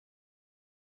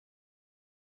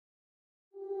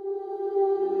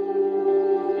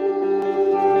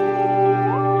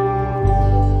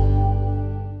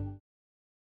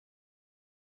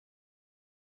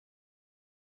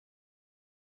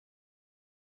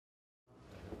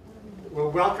Well,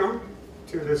 welcome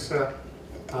to this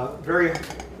very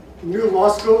new law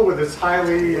school with its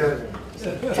highly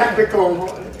technical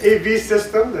AV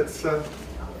system that's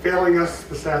failing us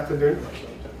this afternoon.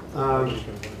 I'm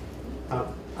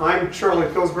Charlie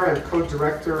Pillsbury. I'm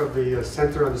co-director of the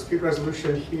Center on Dispute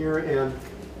Resolution here, and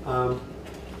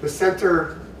the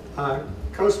Center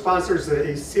co-sponsors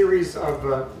a series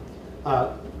of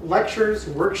lectures,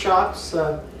 workshops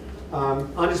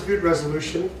on dispute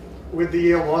resolution with the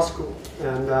Yale Law School.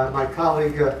 And my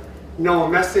colleague Noah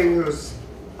Messing, who's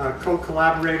a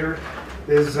co-collaborator,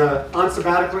 is on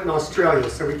sabbatical in Australia,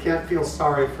 so we can't feel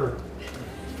sorry for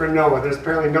Noah. There's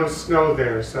apparently no snow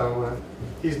there, so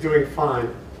he's doing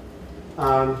fine.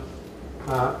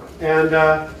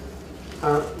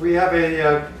 We have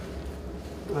a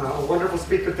wonderful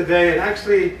speaker today, and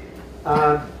actually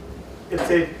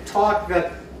it's a talk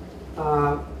that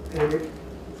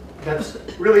that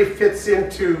really fits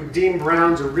into Dean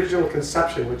Brown's original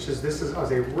conception, which is this is as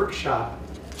a workshop,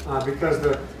 because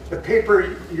the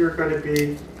paper you're going to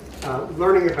be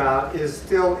learning about is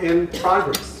still in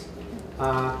progress.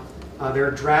 There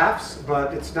are drafts,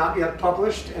 but it's not yet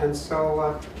published, and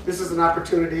so this is an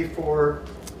opportunity for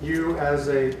you as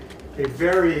a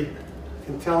very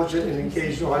intelligent and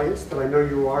engaged audience that I know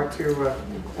you are to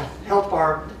help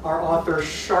our author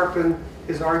sharpen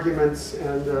his arguments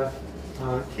and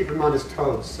keep him on his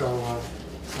toes. So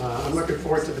I'm looking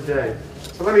forward to the day.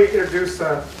 So let me introduce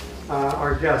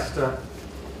our guest.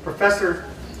 Professor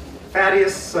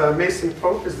Thaddeus Mason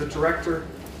Pope is the director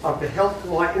of the Health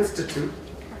Law Institute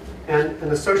and an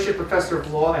associate professor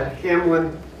of law at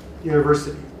Hamline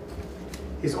University.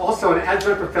 He's also an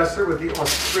adjunct professor with the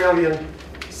Australian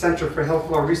Centre for Health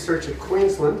Law Research at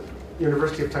Queensland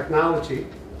University of Technology,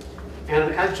 and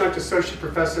an adjunct associate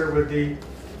professor with the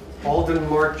Alden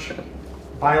March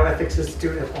Bioethics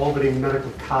Institute at Albany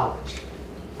Medical College.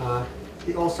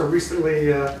 He also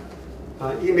recently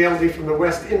emailed me from the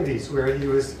West Indies, where he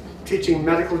was teaching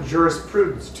medical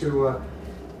jurisprudence to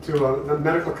the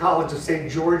Medical College of St.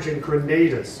 George in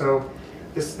Grenada. So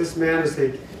this man is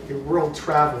a world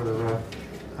traveler.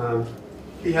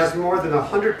 He has more than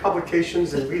 100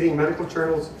 publications in leading medical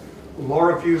journals, law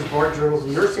reviews, bar journals,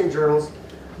 nursing journals,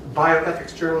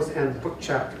 bioethics journals, and book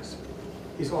chapters.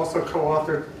 He's also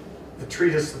co-authored the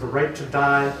treatise The Right to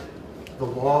Die, the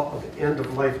Law of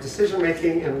End-of-Life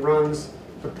Decision-Making, and runs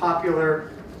the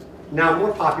popular, now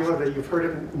more popular that you've heard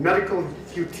of, Medical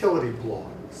Futility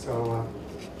blog. So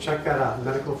check that out,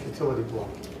 Medical Futility blog.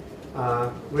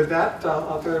 With that,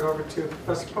 I'll turn it over to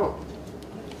Professor Pope.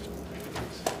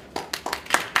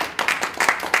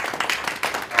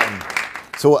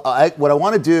 So what I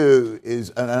want to do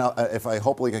is, and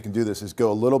hopefully I can do this, is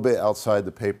go a little bit outside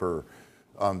the paper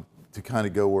to kind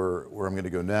of go where I'm going to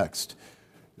go next.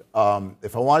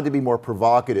 If I wanted to be more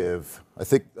provocative, I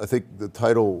think the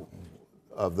title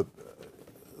of the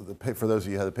paper, for those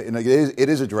of you who have the paper, and it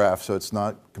is a draft, so it's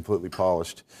not completely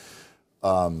polished,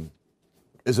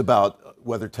 is about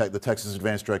whether the Texas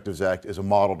Advanced Directives Act is a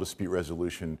model dispute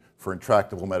resolution for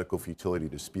intractable medical futility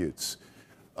disputes.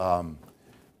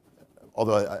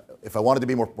 Although if I wanted to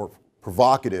be more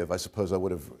provocative, I suppose I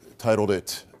would have titled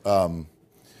it,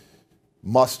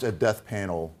 Must a Death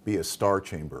Panel Be a Star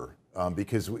Chamber?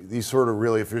 Because these sort of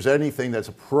really, if there's anything that's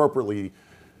appropriately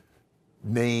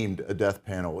named a death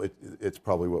panel, it's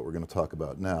probably what we're going to talk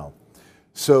about now.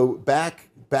 So back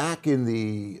in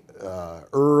the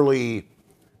early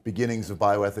beginnings of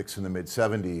bioethics in the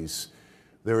mid-70s,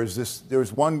 there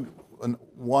was one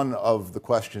of the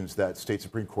questions that state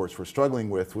Supreme Courts were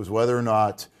struggling with was whether or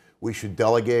not we should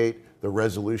delegate the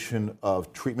resolution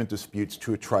of treatment disputes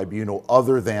to a tribunal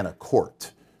other than a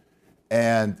court.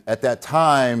 And at that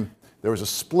time, there was a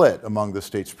split among the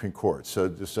state Supreme Courts. So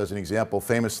just as an example,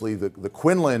 famously, the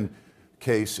Quinlan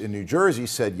case in New Jersey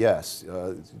said yes,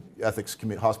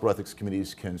 hospital ethics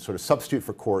committees can sort of substitute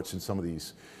for courts in some of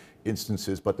these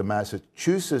instances, but the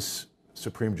Massachusetts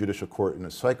Supreme Judicial Court in the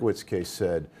Sikowitz case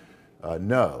said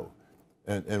no.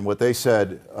 And what they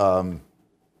said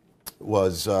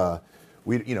was,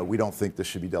 we don't think this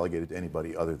should be delegated to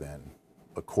anybody other than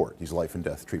a court, these life and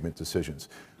death treatment decisions.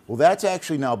 Well, that's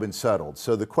actually now been settled.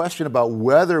 So the question about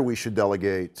whether we should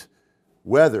delegate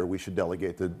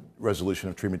the resolution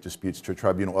of treatment disputes to a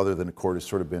tribunal other than a court has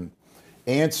sort of been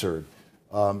answered.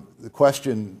 The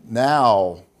question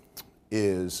now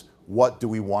is, what do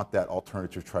we want that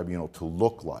alternative tribunal to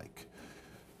look like?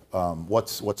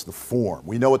 What's the form?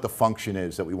 We know what the function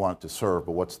is that we want it to serve,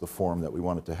 but what's the form that we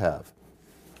want it to have?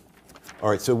 All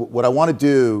right, so what I want to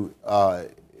do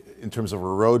in terms of a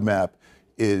roadmap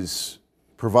is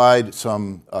provide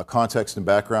some context and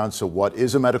background. So what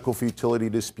is a medical futility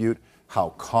dispute? How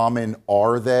common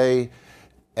are they?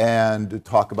 And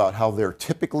talk about how they're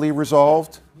typically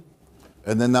resolved.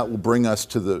 And then that will bring us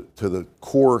to the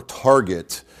core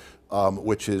target,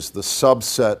 which is the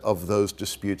subset of those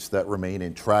disputes that remain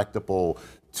intractable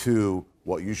to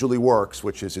what usually works,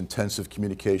 which is intensive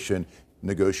communication,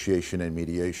 negotiation, and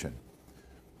mediation.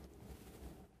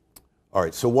 All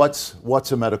right, so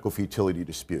what's a medical futility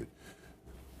dispute?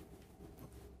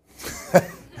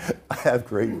 I have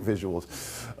great visuals.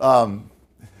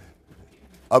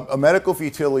 A medical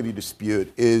futility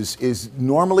dispute is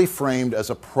normally framed as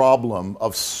a problem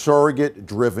of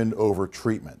surrogate-driven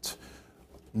overtreatment,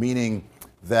 meaning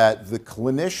that the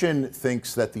clinician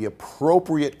thinks that the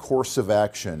appropriate course of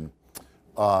action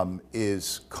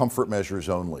is comfort measures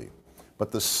only,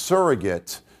 but the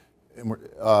surrogate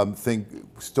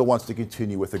still wants to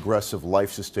continue with aggressive,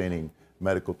 life-sustaining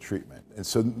medical treatment. And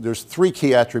so there's three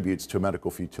key attributes to a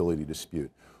medical futility dispute.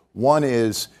 One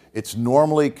is it's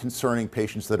normally concerning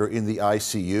patients that are in the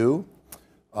ICU,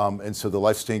 and so the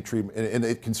life-sustaining treatment, and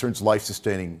it concerns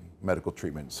life-sustaining medical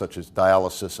treatment, such as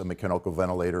dialysis, a mechanical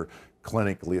ventilator,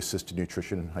 clinically assisted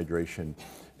nutrition and hydration,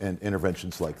 and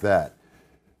interventions like that.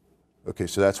 Okay,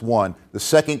 so that's one. The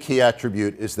second key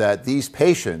attribute is that these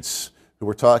patients who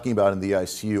we're talking about in the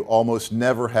ICU almost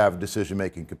never have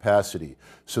decision-making capacity.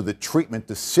 So the treatment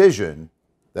decision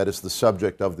that is the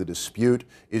subject of the dispute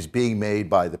is being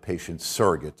made by the patient's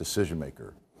surrogate decision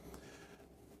maker.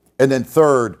 And then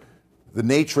third, the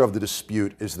nature of the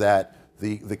dispute is that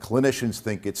the clinicians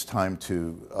think it's time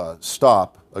to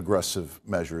stop aggressive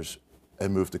measures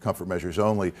and move to comfort measures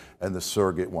only, and the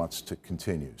surrogate wants to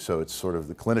continue. So it's sort of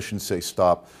the clinicians say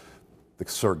stop, the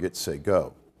surrogates say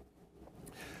go.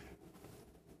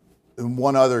 And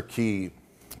one other key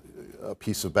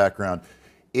piece of background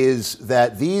is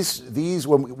that the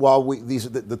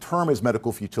term is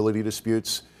medical futility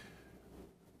disputes.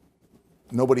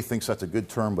 Nobody thinks that's a good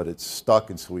term, but it's stuck,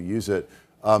 and so we use it.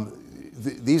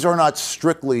 These are not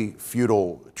strictly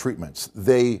futile treatments.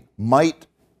 They might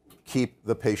keep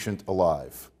the patient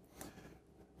alive.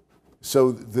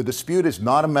 So the dispute is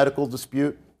not a medical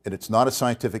dispute, and it's not a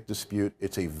scientific dispute.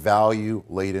 It's a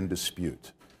value-laden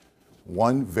dispute.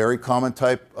 One very common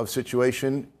type of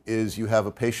situation is you have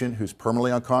a patient who's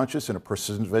permanently unconscious in a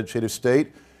persistent vegetative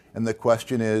state, and the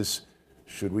question is,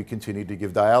 should we continue to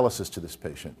give dialysis to this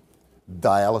patient?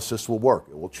 Dialysis will work.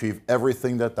 It will achieve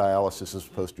everything that dialysis is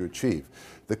supposed to achieve.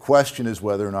 The question is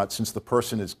whether or not, since the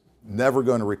person is never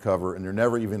going to recover and they're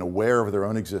never even aware of their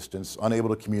own existence, unable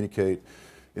to communicate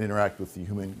and interact with the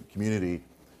human community,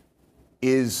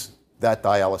 is that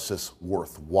dialysis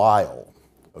worthwhile?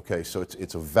 Okay, so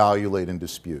it's a value-laden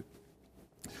dispute.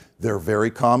 They're very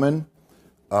common.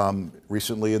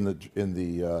 Recently in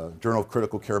the Journal of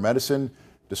Critical Care Medicine,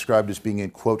 described as being in,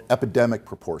 quote, epidemic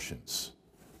proportions.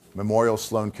 Memorial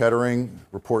Sloan Kettering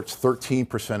reports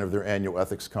 13% of their annual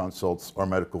ethics consults are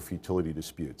medical futility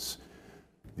disputes.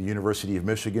 The University of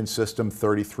Michigan system,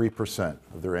 33%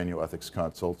 of their annual ethics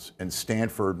consults, and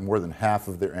Stanford, more than half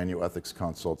of their annual ethics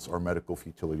consults are medical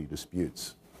futility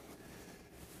disputes.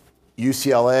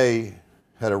 UCLA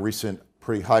had a recent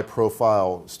pretty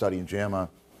high-profile study in JAMA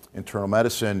Internal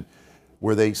Medicine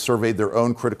where they surveyed their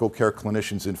own critical care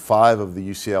clinicians in 5 of the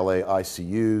UCLA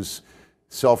ICUs,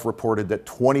 self-reported that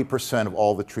 20% of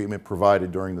all the treatment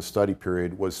provided during the study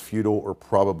period was futile or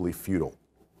probably futile.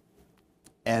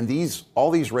 And all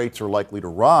these rates are likely to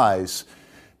rise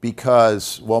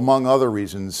because, well, among other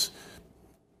reasons,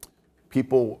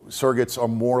 surrogates are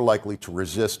more likely to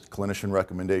resist clinician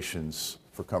recommendations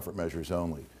for comfort measures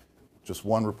only. Just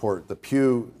one report, the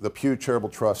Pew Charitable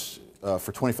Trust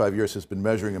for 25 years has been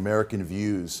measuring American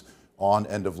views on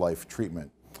end-of-life treatment.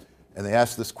 And they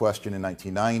asked this question in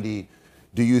 1990,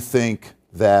 do you think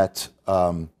that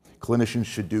clinicians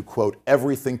should do, quote,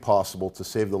 everything possible to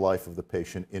save the life of the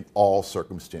patient in all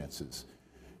circumstances?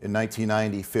 In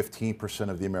 1990, 15%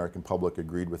 of the American public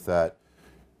agreed with that.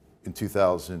 In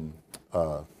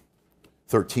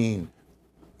 2013,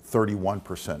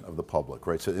 31% of the public,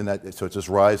 right? So it's just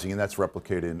rising, and that's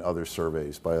replicated in other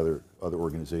surveys by other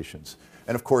organizations.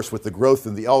 And of course, with the growth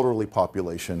in the elderly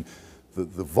population,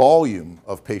 the volume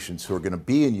of patients who are going to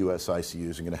be in U.S.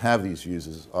 ICUs and going to have these views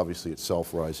is obviously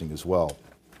itself rising as well.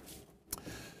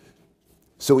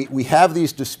 So we have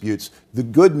these disputes. The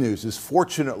good news is,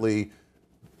 fortunately,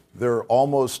 they're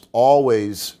almost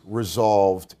always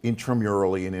resolved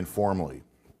intramurally and informally.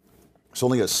 It's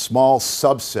only a small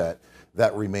subset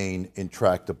that remain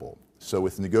intractable. So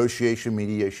with negotiation,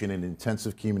 mediation, and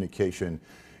intensive communication,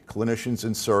 clinicians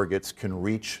and surrogates can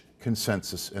reach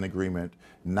consensus and agreement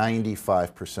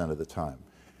 95% of the time.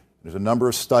 There's a number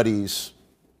of studies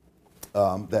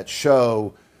that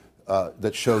show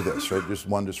this, right? There's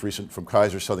one just recent from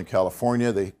Kaiser, Southern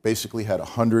California. They basically had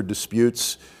 100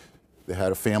 disputes. They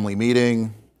had a family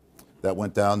meeting that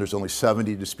went down. There's only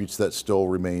 70 disputes that still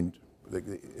remained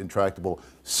intractable.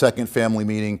 Second family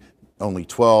meeting, only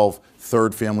 12.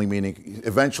 Third family meeting,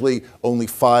 eventually only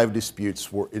 5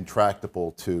 disputes were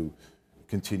intractable to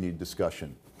continued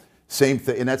discussion. Same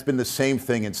thing, and that's been the same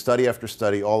thing in study after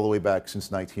study all the way back since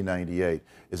 1998,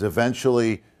 is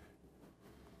eventually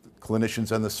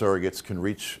clinicians and the surrogates can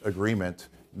reach agreement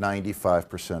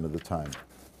 95% of the time.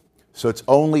 So it's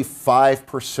only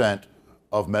 5%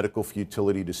 of medical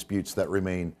futility disputes that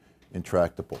remain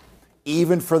intractable.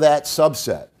 Even for that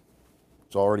subset,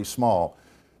 it's already small,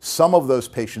 some of those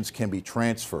patients can be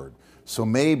transferred. So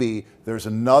maybe there's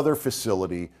another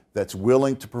facility that's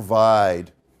willing to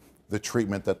provide the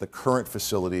treatment that the current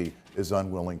facility is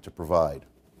unwilling to provide.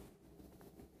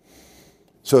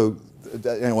 So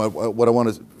anyway, what I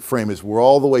want to frame is we're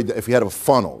all the way, if you had a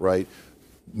funnel, right?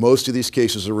 Most of these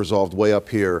cases are resolved way up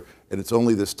here, and it's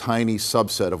only this tiny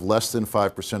subset of less than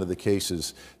 5% of the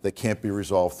cases that can't be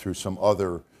resolved through some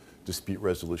other dispute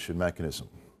resolution mechanism.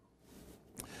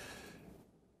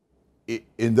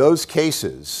 In those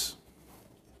cases,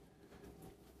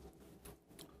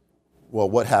 well,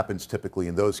 what happens typically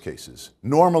in those cases?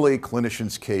 Normally,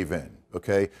 clinicians cave in,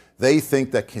 okay? They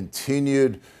think that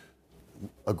continued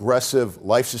aggressive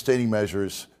life-sustaining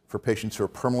measures for patients who are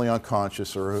permanently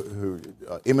unconscious or who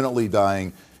are imminently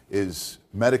dying is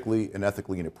medically and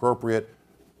ethically inappropriate,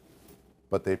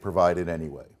 but they provide it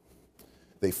anyway.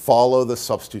 They follow the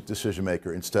substitute decision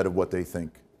maker instead of doing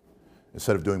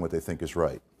what they think is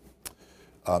right.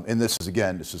 And this is,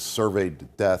 again, this is surveyed to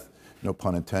death, no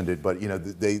pun intended, but you know,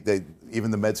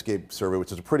 even the Medscape survey,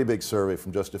 which is a pretty big survey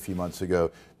from just a few months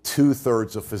ago,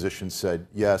 2/3 of physicians said,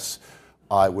 yes,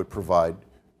 I would provide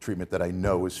treatment that I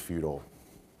know is futile.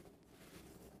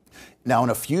 Now,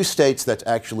 in a few states that's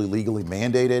actually legally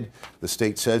mandated, the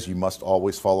state says you must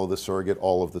always follow the surrogate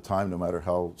all of the time, no matter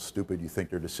how stupid you think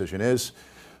their decision is,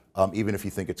 even if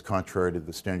you think it's contrary to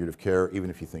the standard of care, even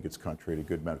if you think it's contrary to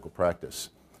good medical practice.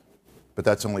 But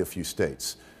that's only a few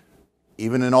states.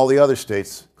 Even in all the other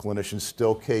states, clinicians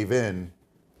still cave in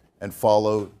and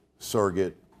follow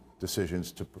surrogate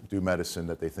decisions to do medicine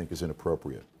that they think is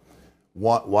inappropriate.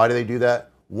 Why do they do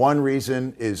that? One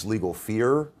reason is legal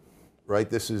fear, right?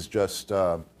 This is just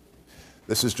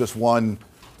one.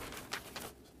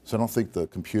 So I don't think the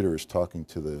computer is talking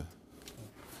to the.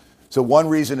 So one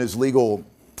reason is legal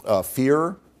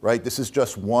fear, right? This is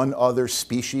just one other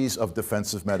species of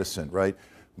defensive medicine, right?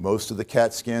 Most of the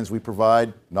CAT scans we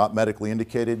provide, not medically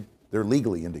indicated, they're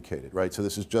legally indicated, right? So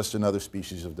this is just another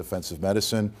species of defensive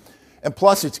medicine. And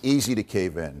plus, it's easy to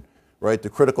cave in, right? The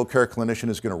critical care clinician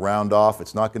is going to round off.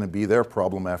 It's not going to be their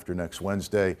problem after next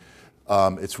Wednesday.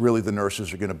 It's really the nurses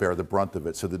who are going to bear the brunt of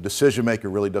it. So the decision maker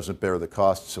really doesn't bear the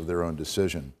costs of their own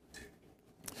decision.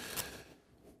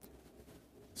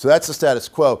 So that's the status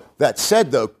quo. That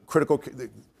said, though, critical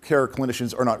care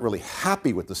clinicians are not really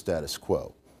happy with the status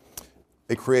quo.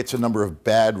 It creates a number of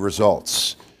bad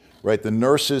results, right? The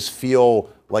nurses feel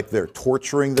like they're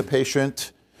torturing the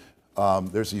patient.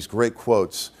 There's these great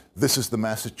quotes. This is the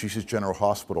Massachusetts General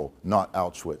Hospital, not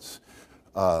Auschwitz,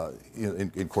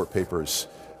 in court papers.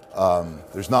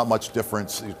 There's not much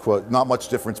difference, quote, not much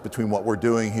difference between what we're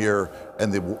doing here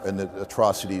and the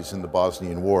atrocities in the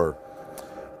Bosnian War.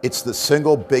 It's the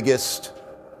single biggest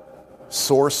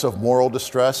source of moral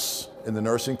distress in the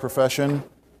nursing profession,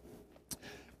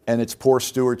 and it's poor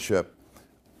stewardship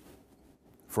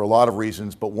for a lot of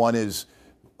reasons, but one is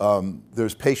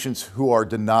there's patients who are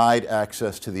denied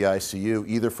access to the ICU,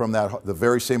 either from the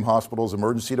very same hospital's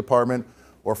emergency department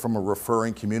or from a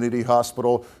referring community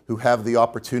hospital, who have the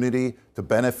opportunity to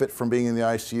benefit from being in the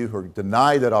ICU, who are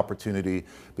denied that opportunity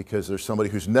because there's somebody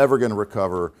who's never going to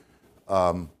recover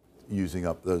using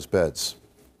up those beds.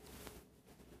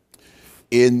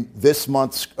 In this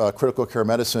month's Critical Care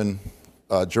Medicine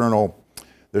journal,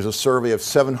 there's a survey of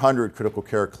 700 critical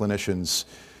care clinicians,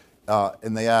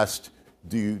 and they asked,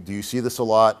 do you see this a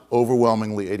lot?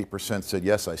 Overwhelmingly, 80% said,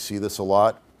 yes, I see this a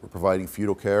lot. We're providing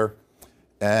fetal care.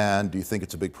 And do you think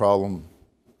it's a big problem?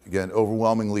 Again,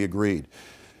 overwhelmingly agreed.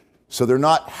 So they're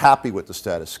not happy with the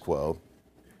status quo.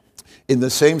 In the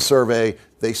same survey,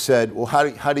 they said, well,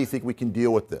 how do you think we can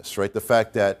deal with this, right? The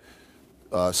fact that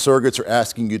surrogates are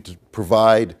asking you to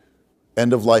provide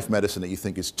end-of-life medicine that you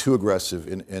think is too aggressive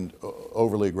and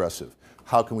overly aggressive.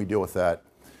 How can we deal with that?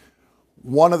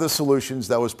 One of the solutions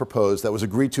that was proposed, that was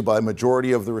agreed to by a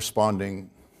majority of the responding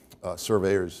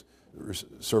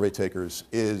survey takers,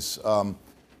 is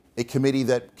a a committee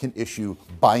that can issue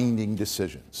binding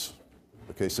decisions.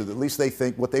 Okay, so at least they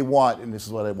think what they want, and this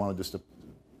is what I wanted just to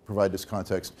provide this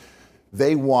context,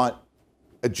 they want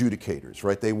adjudicators,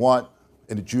 right? They want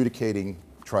an adjudicating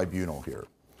tribunal here.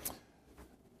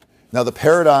 Now, the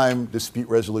paradigm dispute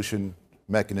resolution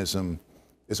mechanism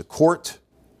is a court,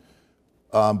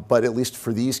 but at least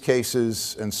for these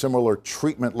cases and similar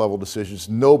treatment level decisions,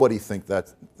 nobody thinks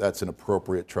that's an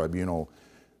appropriate tribunal.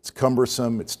 It's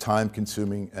cumbersome, it's time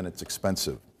consuming, and it's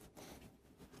expensive.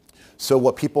 So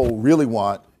what people really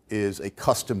want is a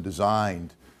custom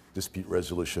designed dispute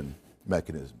resolution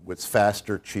mechanism. It's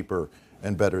faster, cheaper,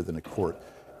 and better than a court.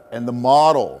 And the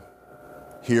model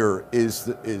here is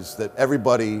that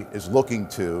everybody is looking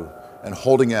to and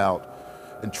holding out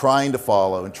and trying to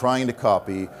follow and trying to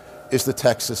copy is the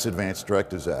Texas Advanced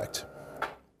Directives Act.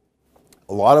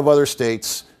 A lot of other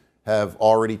states have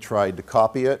already tried to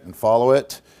copy it and follow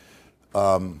it.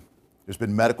 There's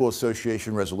been medical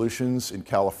association resolutions in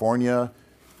California,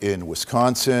 in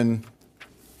Wisconsin,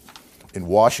 in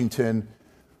Washington.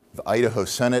 The Idaho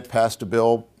Senate passed a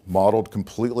bill modeled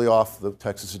completely off the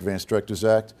Texas Advanced Directives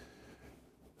Act.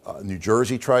 New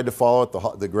Jersey tried to follow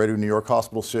it. The Greater New York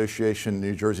Hospital Association,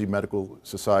 New Jersey Medical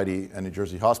Society, and New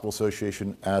Jersey Hospital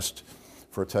Association asked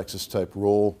for a Texas-type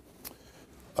rule.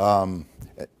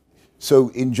 So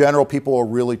in general, people are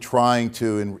really trying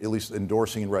to, and at least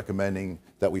endorsing and recommending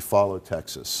that we follow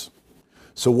Texas.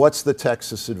 So what's the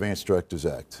Texas Advanced Directives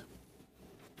Act?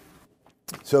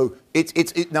 So it's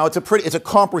a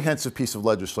comprehensive piece of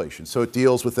legislation. So it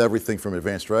deals with everything from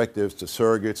advanced directives to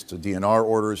surrogates to DNR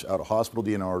orders, out of hospital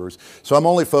DNR orders. So I'm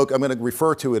going to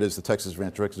refer to it as the Texas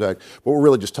Advanced Directives Act, but we're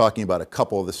really just talking about a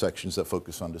couple of the sections that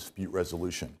focus on dispute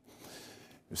resolution.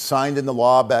 It was signed into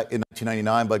law back in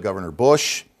 1999 by Governor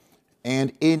Bush,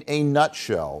 and in a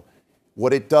nutshell,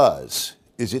 what it does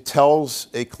is it tells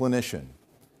a clinician,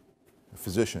 a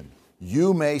physician,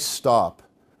 you may stop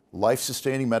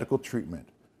life-sustaining medical treatment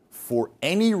for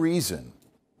any reason,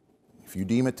 if you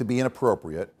deem it to be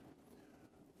inappropriate,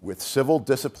 with civil,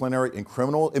 disciplinary, and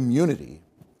criminal immunity,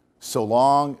 so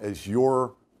long as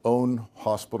your own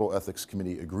hospital ethics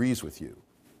committee agrees with you.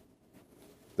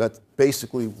 That's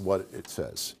basically what it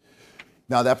says.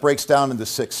 Now, that breaks down into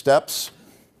 6 steps.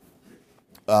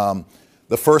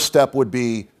 The first step would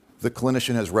be the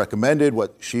clinician has recommended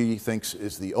what she thinks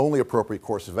is the only appropriate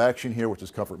course of action here, which is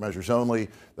comfort measures only.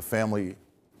 The family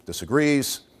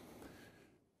disagrees.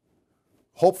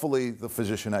 Hopefully, the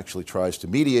physician actually tries to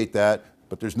mediate that,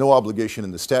 but there's no obligation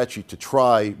in the statute to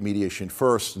try mediation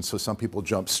first, and so some people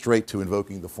jump straight to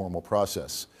invoking the formal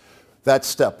process. That's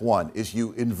step 1, is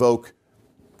you invoke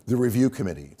the review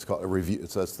committee. It's called a review,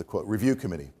 that's the quote, review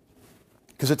committee.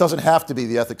 Because it doesn't have to be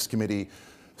the ethics committee.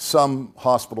 Some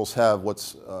hospitals have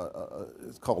what's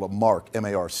it's called a MARC,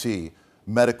 M-A-R-C,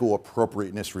 Medical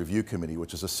Appropriateness Review Committee,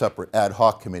 which is a separate ad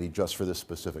hoc committee just for this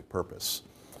specific purpose.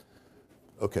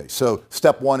 Okay, so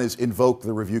step 1 is invoke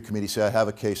the review committee, say, I have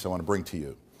a case I want to bring to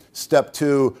you. Step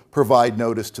 2, provide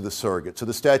notice to the surrogate. So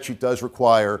the statute does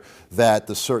require that,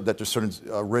 there's certain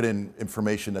written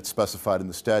information that's specified in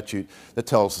the statute that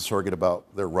tells the surrogate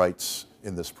about their rights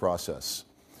in this process.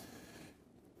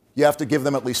 You have to give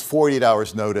them at least 48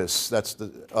 hours notice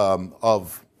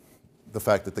of the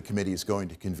fact that the committee is going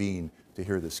to convene to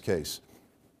hear this case.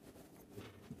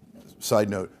 Side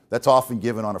note, that's often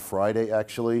given on a Friday,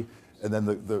 actually, and then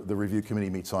the review committee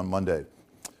meets on Monday.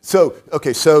 So,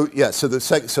 okay, so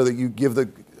that you give the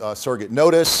surrogate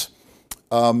notice.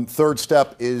 Third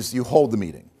step is you hold the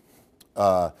meeting.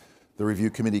 The review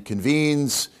committee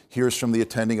convenes, hears from the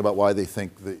attending about why they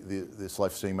think this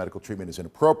life-saving medical treatment is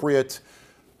inappropriate.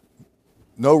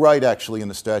 No right, actually, in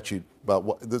the statute about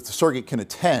what the surrogate can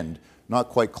attend. Not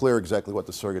quite clear exactly what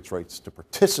the surrogate's rights to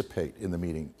participate in the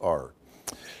meeting are.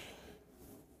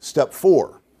 Step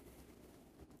 4,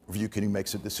 review committee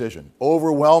makes a decision.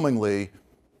 Overwhelmingly,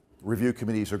 review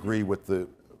committees agree with the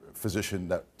physician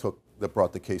that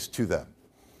brought the case to them.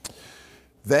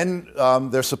 Then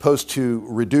they're supposed to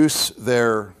reduce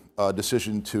their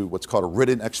decision to what's called a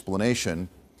written explanation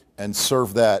and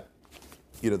serve that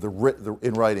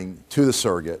in writing to the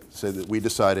surrogate, say that we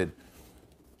decided,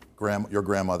 your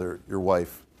grandmother, your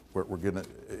wife,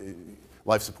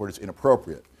 life support is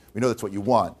inappropriate. We know that's what you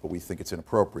want, but we think it's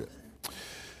inappropriate.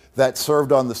 That's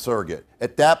served on the surrogate.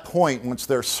 At that point, once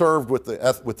they're served with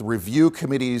the review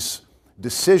committee's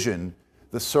decision,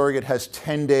 the surrogate has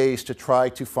 10 days to try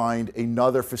to find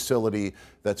another facility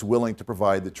that's willing to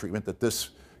provide the treatment that this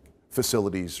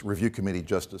facility's review committee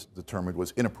just determined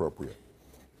was inappropriate.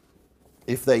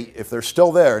 If they're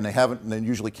still there and they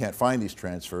usually can't find these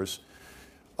transfers,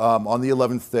 on the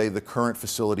 11th day, the current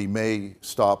facility may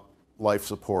stop life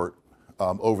support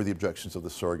over the objections of the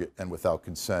surrogate and without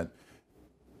consent,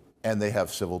 and they have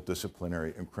civil,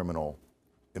 disciplinary, and criminal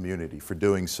immunity for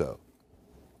doing so.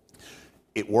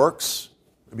 It works.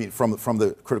 I mean, from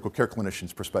the critical care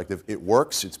clinician's perspective, it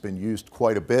works. It's been used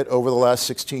quite a bit over the last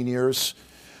 16 years.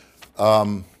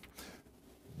 But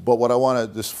what I want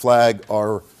to just flag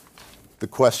are the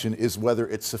question is whether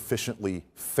it's sufficiently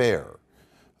fair.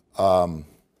 In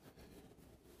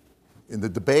the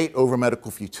debate over medical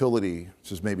futility,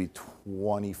 which is maybe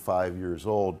 25 years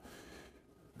old,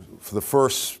 for the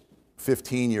first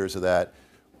 15 years of that,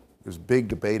 there's big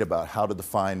debate about how to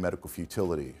define medical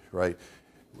futility, right?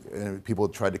 And people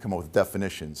tried to come up with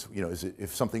definitions. You know,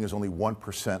 if something is only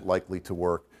 1% likely to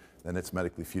work, then it's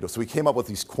medically futile. So we came up with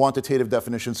these quantitative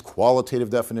definitions, qualitative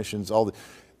definitions,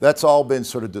 that's all been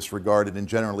sort of disregarded, and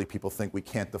generally people think we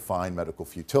can't define medical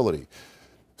futility.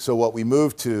 So what we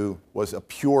moved to was a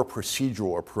pure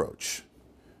procedural approach,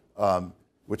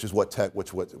 which is what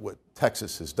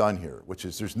Texas has done here, which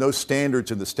is there's no standards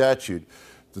in the statute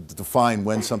to define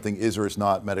when something is or is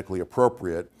not medically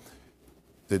appropriate.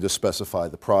 They just specify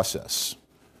the process.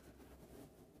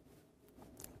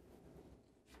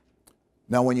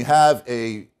 Now, when you have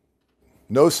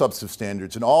no substantive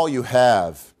standards and all you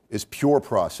have is pure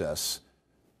process,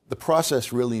 the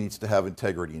process really needs to have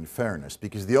integrity and fairness,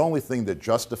 because the only thing that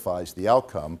justifies the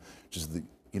outcome, which is the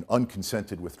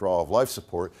unconsented withdrawal of life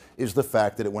support, is the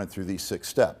fact that it went through these 6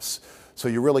 steps. So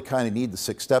you really kind of need the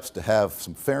 6 steps to have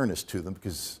some fairness to them,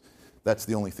 because that's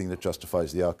the only thing that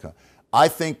justifies the outcome. I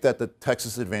think that the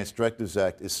Texas Advanced Directives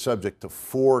Act is subject to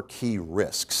 4 key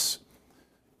risks.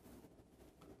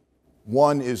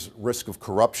 One is risk of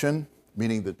corruption,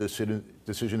 meaning that this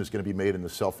decision is going to be made in the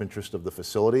self-interest of the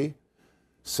facility.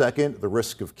 Second, the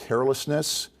risk of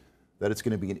carelessness, that it's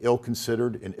going to be an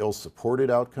ill-considered and ill-supported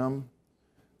outcome.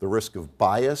 The risk of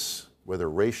bias, whether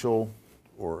racial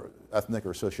or ethnic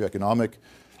or socioeconomic,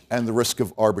 and the risk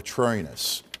of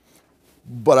arbitrariness.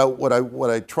 But what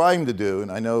I'm trying to do,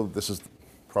 and I know this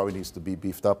probably needs to be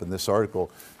beefed up in this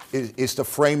article, is to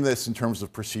frame this in terms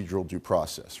of procedural due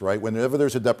process, right? Whenever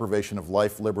there's a deprivation of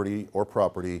life, liberty, or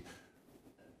property,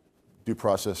 due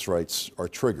process rights are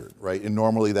triggered, right? And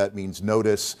normally that means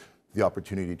notice, the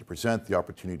opportunity to present, the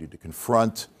opportunity to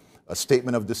confront, a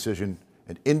statement of decision,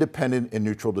 an independent and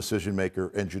neutral decision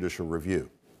maker, and judicial review.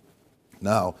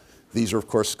 Now, these are of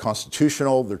course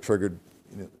constitutional, they're triggered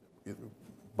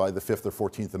by the 5th or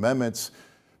 14th Amendments,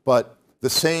 but the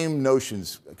same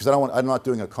notions, because I'm not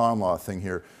doing a con law thing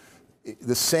here,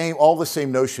 all the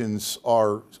same notions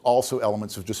are also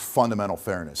elements of just fundamental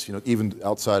fairness, even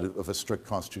outside of a strict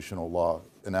constitutional law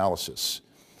analysis.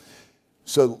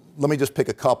 So let me just pick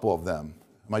a couple of them.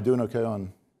 Am I doing okay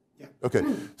on? Yeah. Okay,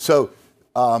 so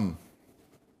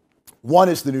one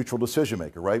is the neutral decision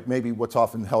maker, right? Maybe what's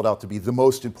often held out to be the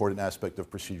most important aspect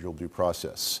of procedural due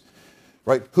process.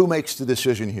 Right? Who makes the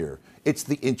decision here? It's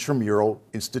the Intramural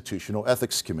Institutional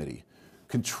Ethics Committee,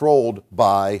 controlled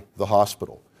by the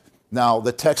hospital. Now,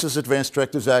 the Texas Advanced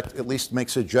Directives Act at least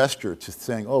makes a gesture to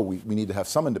saying, oh, we need to have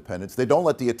some independence. They don't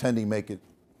let the attending make the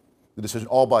decision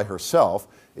all by herself.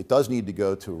 It does need to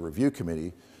go to a review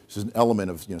committee. This is an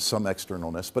element of some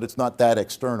externalness, but it's not that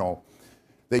external.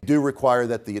 They do require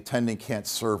that the attending can't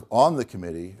serve on the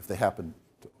committee if they happen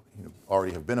to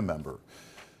already have been a member.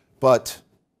 But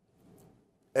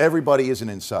everybody is an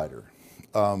insider.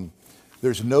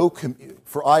 There's no,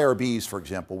 for IRBs, for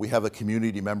example, we have a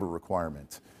community member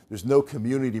requirement. There's no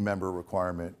community member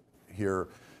requirement here.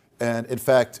 And in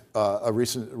fact, a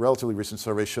relatively recent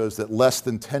survey shows that less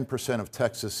than 10% of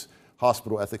Texas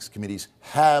hospital ethics committees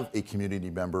have a community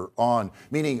member on,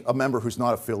 meaning a member who's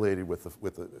not affiliated with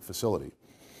the facility.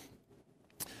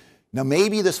 Now,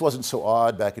 maybe this wasn't so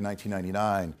odd back in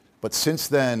 1999, but since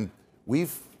then,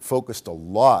 we've focused a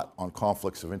lot on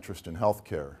conflicts of interest in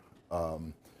healthcare,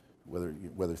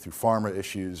 whether through pharma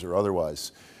issues or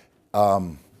otherwise.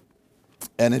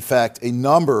 And in fact, a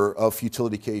number of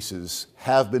futility cases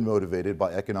have been motivated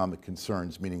by economic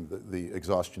concerns, meaning the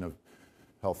exhaustion of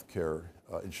healthcare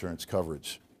insurance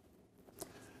coverage.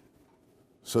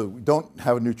 So we don't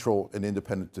have a neutral and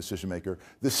independent decision maker.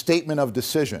 The statement of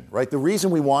decision, right? The reason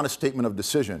we want a statement of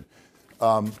decision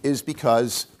is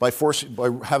because by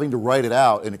having to write it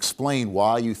out and explain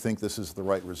why you think this is the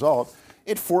right result,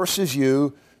 it forces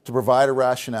you to provide a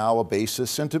rationale, a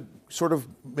basis, and to sort of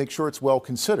make sure it's well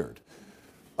considered.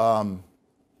 Now,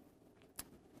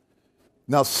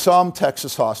 some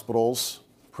Texas hospitals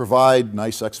provide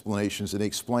nice explanations and they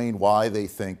explain why they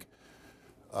think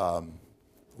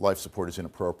life support is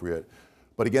inappropriate.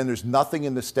 But again, there's nothing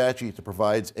in the statute that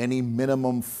provides any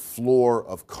minimum floor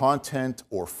of content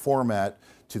or format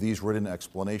to these written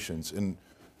explanations. And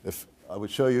if I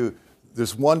would show you,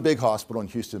 there's one big hospital in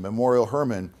Houston, Memorial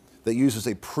Hermann, that uses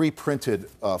a pre-printed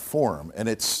form, and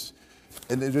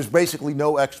there's basically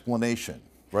no explanation,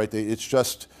 right? It's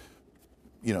just,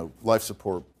 you know, life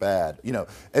support bad, you know,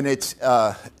 and it's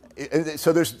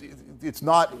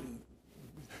not.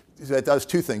 That does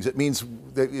two things. It means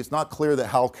that it's not clear that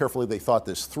how carefully they thought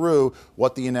this through,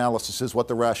 what the analysis is, what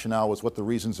the rationale was, what the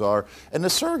reasons are, and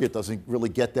the surrogate doesn't really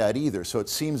get that either. So it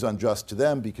seems unjust to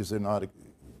them because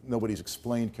nobody's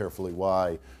explained carefully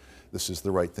why this is the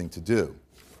right thing to do.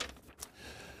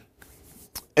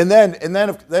 And then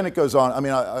it goes on. I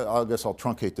mean, I guess I'll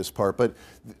truncate this part, but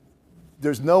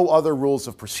there's no other rules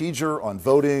of procedure on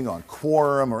voting, on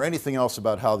quorum, or anything else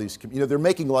about how these, you know, they're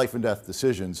making life and death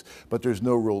decisions, but there's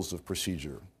no rules of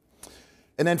procedure.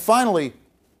 And then finally,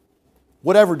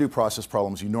 whatever due process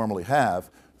problems you normally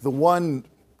have, the one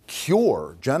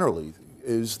cure generally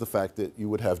is the fact that you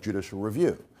would have judicial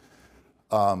review.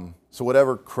 So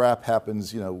whatever crap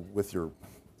happens, you know, with your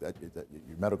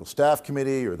medical staff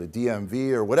committee or the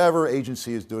DMV or whatever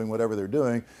agency is doing whatever they're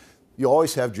doing, you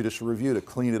always have judicial review to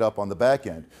clean it up on the back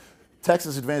end.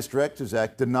 Texas Advanced Directives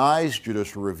Act denies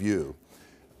judicial review.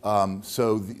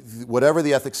 So whatever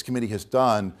the ethics committee has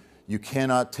done, you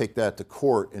cannot take that to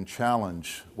court and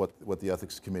challenge what the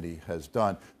ethics committee has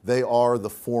done. They are the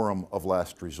forum of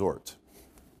last resort.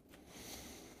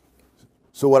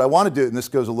 So what I want to do, and this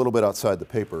goes a little bit outside the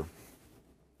paper,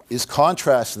 is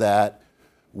contrast that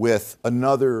with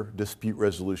another dispute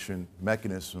resolution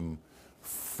mechanism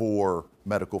for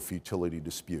medical futility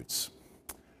disputes.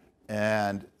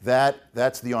 And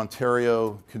that's the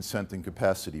Ontario Consent and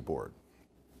Capacity Board,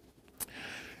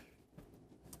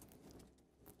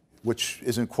 which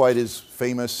isn't quite as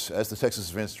famous as the Texas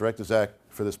Advanced Directives Act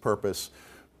for this purpose,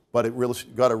 but it really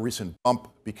got a recent bump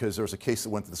because there was a case that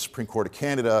went to the Supreme Court of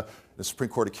Canada. The Supreme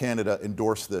Court of Canada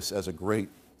endorsed this as a great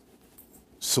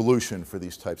solution for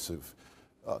these types of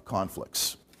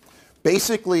conflicts.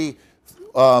 Basically,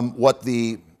 what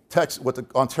the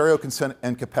Ontario Consent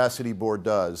and Capacity Board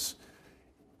does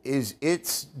is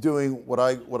it's doing what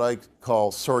I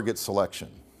call surrogate selection.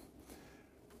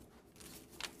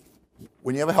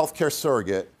 When you have a healthcare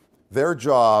surrogate, their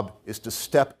job is to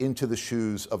step into the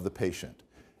shoes of the patient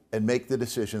and make the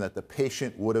decision that the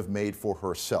patient would have made for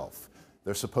herself.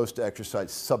 They're supposed to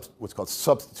exercise what's called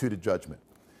substituted judgment.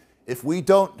 If we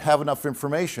don't have enough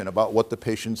information about what the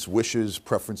patient's wishes,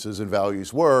 preferences, and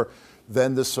values were,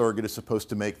 then the surrogate is supposed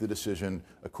to make the decision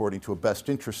according to a best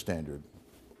interest standard,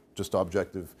 just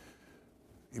objective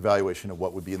evaluation of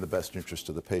what would be in the best interest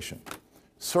of the patient.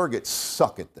 Surrogates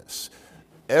suck at this.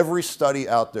 Every study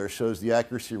out there shows the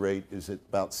accuracy rate is at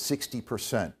about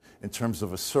 60% in terms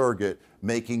of a surrogate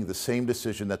making the same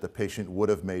decision that the patient would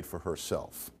have made for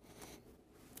herself.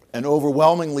 And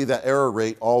overwhelmingly, that error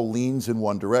rate all leans in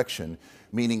one direction,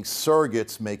 meaning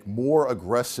surrogates make more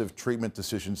aggressive treatment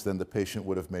decisions than the patient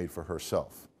would have made for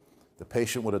herself. The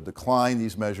patient would have declined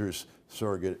these measures,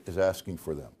 surrogate is asking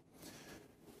for them.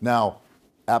 Now,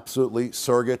 absolutely,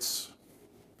 surrogates,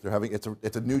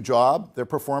 it's a new job they're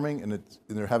performing, and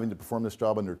they're having to perform this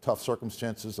job under tough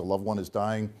circumstances. A loved one is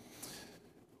dying.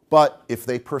 But if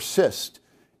they persist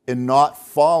in not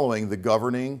following the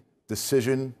governing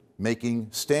decision-making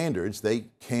standards, they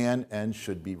can and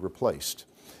should be replaced.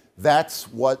 That's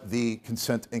what the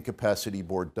Consent and Capacity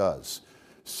Board does.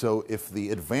 So if the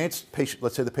advanced patient,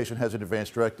 let's say the patient has an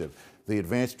advanced directive, the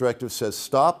advanced directive says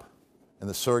stop, and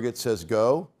the surrogate says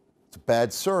go, it's a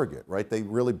bad surrogate, right? They're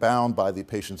really bound by the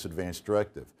patient's advanced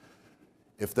directive.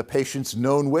 If the patient's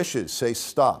known wishes say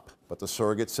stop, but the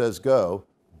surrogate says go,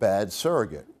 bad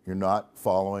surrogate. You're not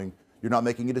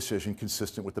making a decision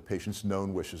consistent with the patient's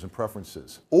known wishes and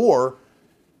preferences. Or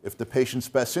if the patient's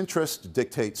best interest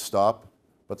dictates stop,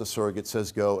 but the surrogate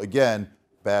says go, again,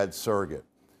 bad surrogate.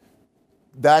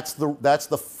 That's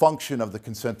the function of the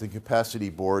Consent and Capacity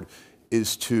Board,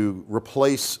 is to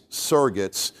replace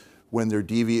surrogates when they're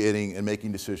deviating and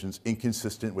making decisions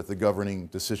inconsistent with the governing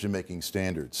decision-making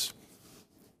standards.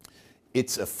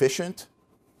 It's efficient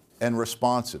and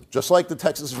responsive, just like the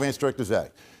Texas Advanced Directives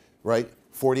Act, right?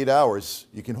 48 hours,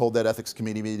 you can hold that ethics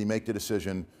committee meeting, make the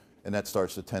decision, and that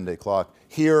starts the 10-day clock.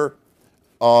 Here,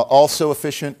 also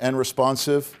efficient and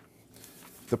responsive.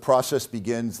 The process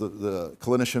begins, the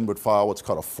clinician would file what's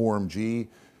called a Form G,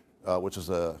 which is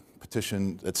a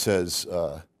petition that says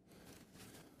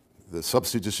the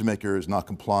substitute decision maker is not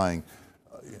complying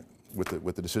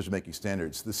with the decision-making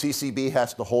standards. The CCB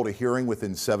has to hold a hearing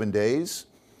within 7 days,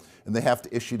 and they have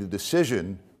to issue the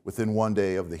decision within 1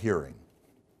 day of the hearing.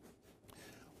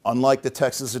 Unlike the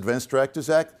Texas Advanced Directives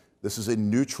Act, this is a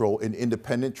neutral and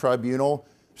independent tribunal.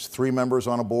 There's 3 members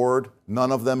on a board.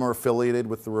 None of them are affiliated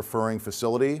with the referring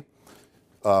facility.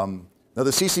 Now, the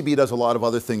CCB does a lot of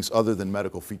other things other than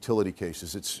medical futility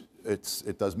cases.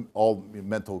 It does all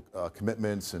mental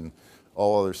commitments and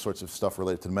all other sorts of stuff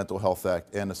related to the Mental Health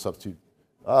Act and the Substitute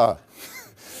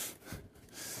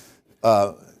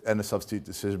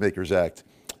Decision Makers Act.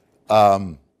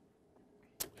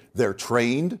 They're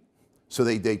trained, so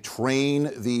they train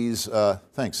these.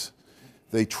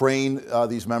 They train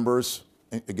these members.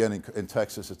 Again, in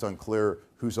Texas, it's unclear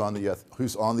who's on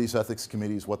these ethics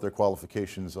committees, what their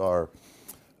qualifications are,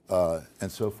 and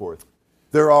so forth.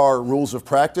 There are rules of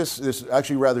practice. This is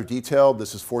actually rather detailed.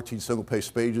 This is 14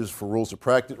 single-page pages for rules of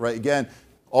practice. Right? Again,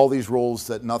 all these rules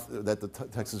that the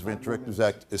Texas Advanced Directives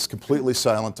Act is completely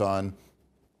silent on.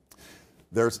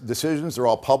 There's decisions. They're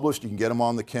all published. You can get them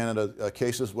on the Canada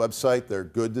Cases website. They're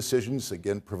good decisions.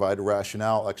 Again, provide a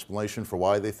rationale, explanation for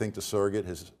why they think the surrogate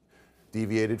has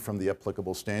deviated from the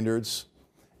applicable standards.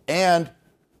 And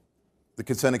the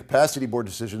Consent and Capacity Board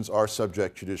decisions are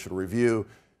subject to judicial review.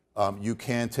 You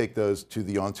can take those to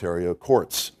the Ontario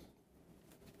courts.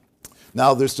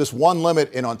 Now, there's just one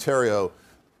limit in Ontario,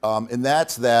 and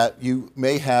that's that you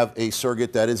may have a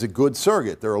surrogate that is a good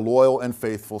surrogate. They're a loyal and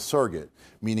faithful surrogate,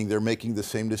 meaning they're making the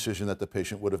same decision that the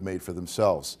patient would have made for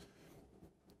themselves.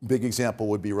 Big example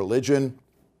would be religion.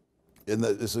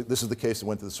 This is the case that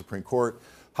went to the Supreme Court.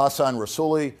 Hassan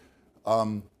Rassouli,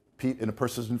 in a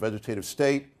persistent vegetative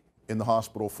state in the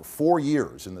hospital for 4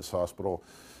 years in this hospital.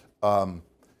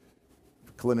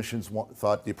 Clinicians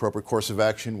thought the appropriate course of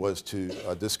action was to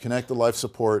disconnect the life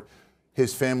support.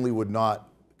 His family would not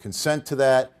consent to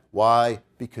that. Why?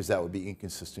 Because that would be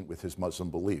inconsistent with his Muslim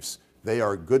beliefs. They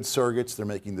are good surrogates. They're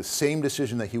making the same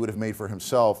decision that he would have made for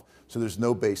himself, so there's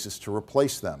no basis to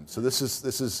replace them. So this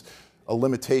is a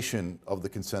limitation of the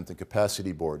Consent and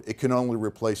Capacity Board. It can only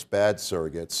replace bad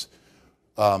surrogates.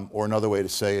 Or another way to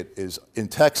say it is, in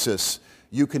Texas,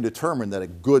 you can determine that a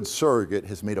good surrogate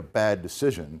has made a bad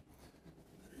decision,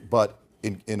 but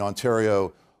in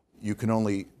Ontario, you can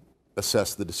only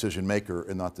assess the decision maker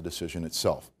and not the decision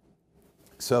itself.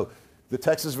 So the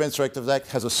Texas Advanced Directives Act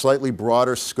has a slightly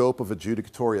broader scope of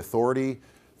adjudicatory authority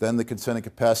than the Consent and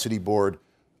Capacity Board,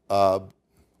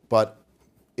 but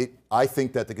I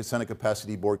think that the Consent and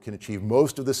Capacity Board can achieve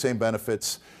most of the same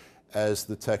benefits as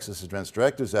the Texas Advanced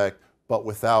Directives Act, but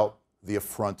without the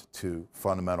affront to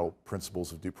fundamental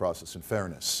principles of due process and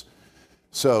fairness.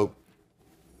 So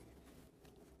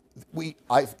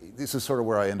this is sort of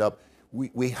where I end up.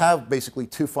 We have basically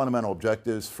 2 fundamental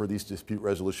objectives for these dispute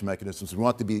resolution mechanisms. We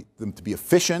want them to be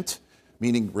efficient,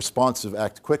 meaning responsive,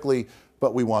 act quickly,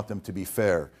 but we want them to be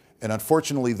fair. And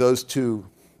unfortunately, those 2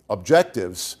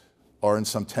 objectives are in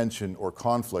some tension or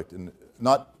conflict, and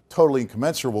not totally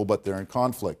incommensurable, but they're in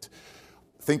conflict.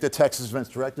 I think the Texas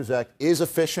Advanced Directives Act is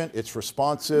efficient, it's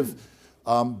responsive,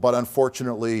 but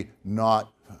unfortunately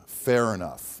not fair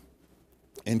enough.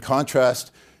 In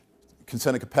contrast,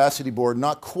 Consent and Capacity Board,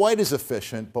 not quite as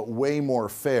efficient, but way more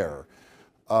fair.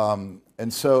 And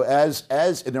so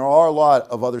and there are a lot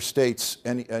of other states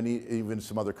and even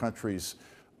some other countries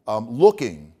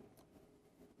looking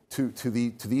to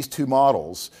these 2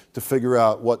 models to figure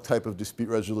out what type of dispute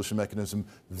resolution mechanism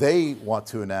they want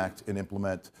to enact and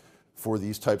implement for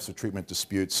these types of treatment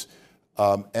disputes.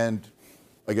 And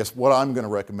I guess what I'm going to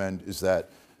recommend is that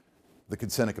the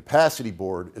Consent and Capacity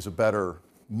Board is a better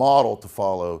model to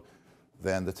follow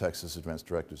than the Texas Advanced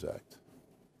Directives Act.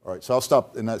 All right, so I'll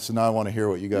stop, so now I want to hear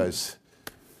what you guys.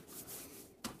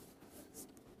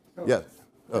 Yeah.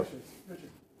 Oh.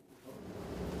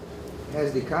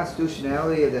 Has the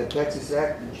constitutionality of the Texas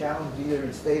Act been challenged either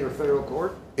in state or federal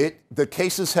court? The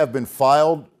cases have been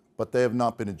filed, but they have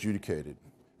not been adjudicated.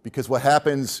 Because what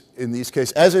happens in these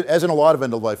cases, as in a lot of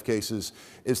end-of-life cases,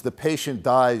 is the patient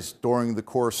dies during the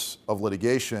course of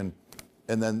litigation,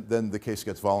 and then the case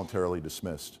gets voluntarily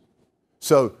dismissed.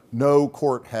 So no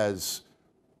court has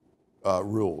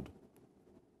ruled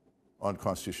on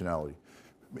constitutionality.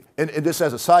 And just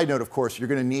as a side note, of course, you're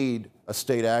going to need a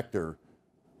state actor.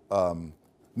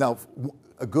 Now,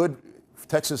 a good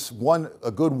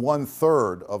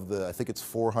 1/3 of the, I think it's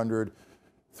 300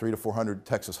 to 400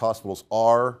 Texas hospitals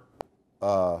are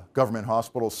government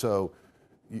hospitals, so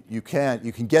you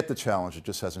can get the challenge. It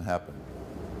just hasn't happened.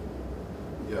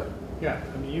 Yeah. Yeah,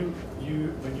 I mean,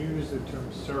 when you use the term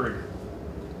surrogate,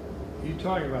 are you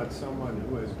talking about someone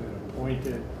who has been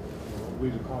appointed, what we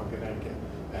would call in Connecticut,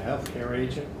 a healthcare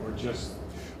agent, or just?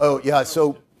 Oh yeah,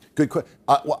 so good question.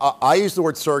 I use the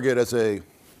word surrogate as a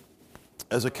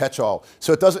catch-all.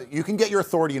 So you can get your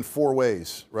authority in 4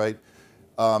 ways, right?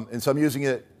 And so I'm using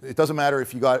it. It doesn't matter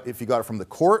if you got it from the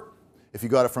court, if you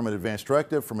got it from an advanced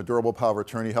directive, from a durable power of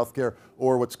attorney healthcare,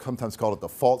 or what's sometimes called a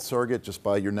default surrogate, just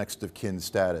by your next of kin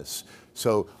status.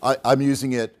 So I'm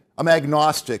using it, I'm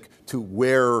agnostic to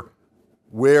where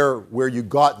you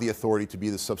got the authority to be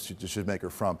the substitute decision maker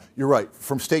from. You're right,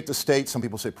 from state to state, some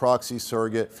people say proxy,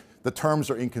 surrogate. The terms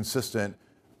are inconsistent.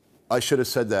 I should have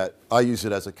said that. I use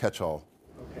it as a catch-all.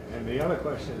 Okay, and the other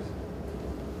question is,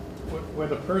 where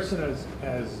the person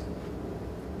has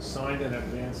signed an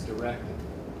advance directive,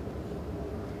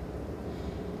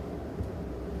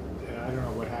 and I don't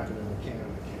know what happened in the Canada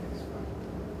case, but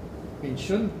I mean,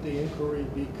 shouldn't the inquiry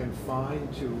be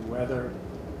confined to whether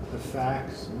the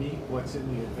facts meet what's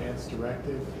in the advance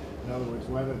directive? In other words,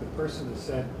 whether the person has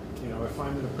said, you know, if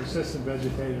I'm in a persistent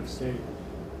vegetative state,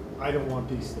 I don't want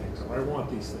these things, or I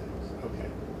want these things. Okay.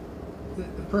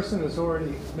 The person has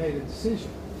already made a decision.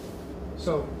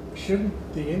 So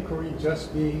shouldn't the inquiry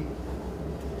just be,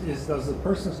 does the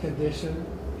person's condition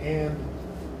and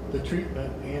the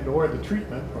treatment or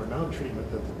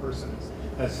non-treatment that the person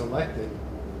has selected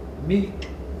meet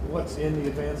what's in the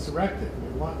advance directive? I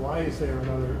mean, why is there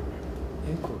another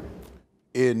inquiry?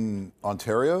 In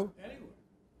Ontario? Anyway.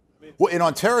 I mean, Well, in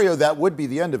Ontario, that would be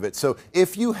the end of it. So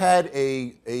if you had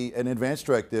an advance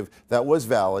directive that was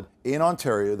valid in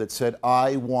Ontario that said,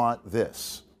 I want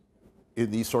this in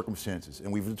these circumstances,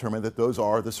 and we've determined that those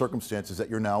are the circumstances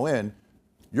that you're now in,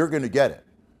 you're going to get it,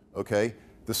 okay?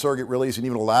 The surrogate really isn't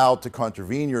even allowed to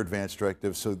contravene your advance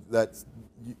directive, so that's,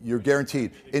 you're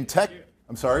guaranteed. In tech,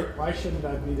 I'm sorry? why shouldn't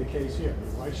that be the case here? I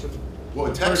mean, why shouldn't Well,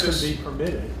 in the Texas- person be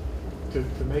permitted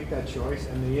to make that choice,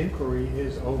 and the inquiry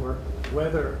is over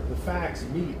whether the facts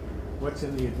meet what's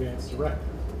in the advance directive?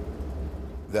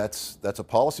 That's a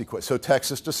policy question. So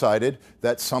Texas decided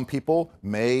that some people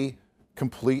may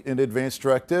complete an advance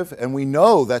directive, and we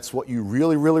know that's what you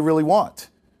really, really, really want.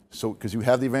 So because you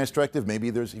have the advance directive,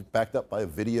 maybe there's backed up by a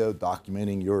video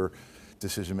documenting your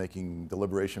decision-making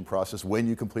deliberation process when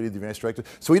you completed the advance directive.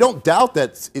 So we don't doubt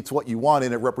that it's what you want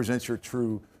and it represents your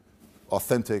true,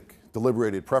 authentic,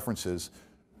 deliberated preferences.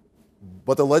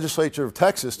 But the legislature of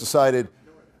Texas decided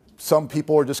some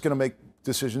people are just going to make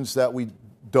decisions that we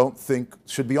don't think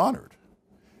should be honored.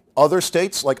 Other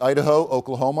states like Idaho,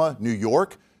 Oklahoma, New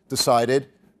York decided,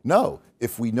 no,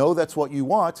 if we know that's what you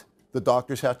want, the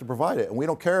doctors have to provide it. And we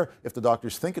don't care if the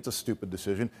doctors think it's a stupid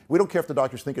decision. We don't care if the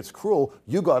doctors think it's cruel.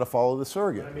 You got to follow the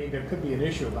surrogate. I mean, there could be an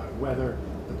issue about whether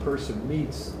the person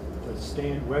meets the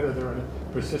stand, whether they're in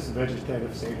a persistent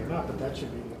vegetative state or not, but that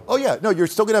should be... Oh yeah, no, you're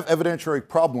still going to have evidentiary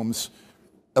problems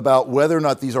about whether or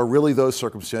not these are really those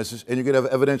circumstances, and you're going to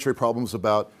have evidentiary problems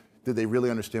about did they really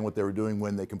understand what they were doing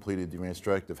when they completed the advance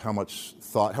directive, how much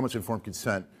thought, how much informed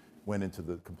consent went into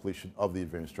the completion of the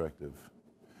advance directive.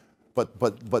 But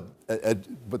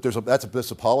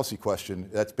that's a policy question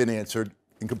that's been answered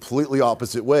in completely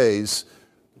opposite ways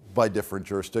by different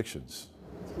jurisdictions.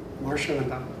 Marcia and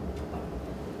Don.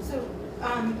 So,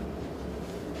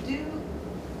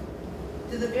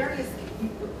 do the various,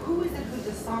 who is it who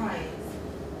decides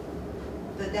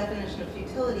the definition of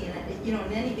futility? And, you know,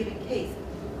 in any given case,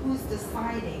 who's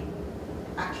deciding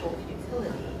actual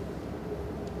futility?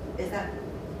 Is that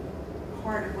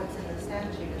part of what's in the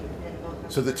statute in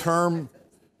both? So the term,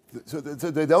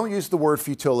 they don't use the word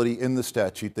futility in the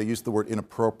statute, they use the word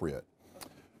inappropriate.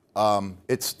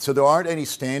 So there aren't any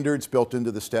standards built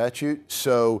into the statute,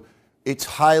 so it's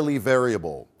highly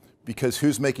variable because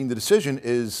who's making the decision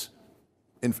is,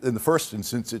 in the first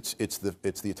instance, it's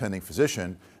the attending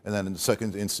physician, and then in the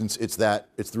second instance, it's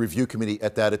the review committee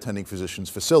at that attending physician's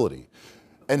facility.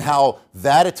 And how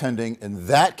that attending and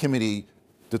that committee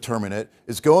determine it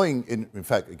is going, in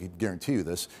fact, I can guarantee you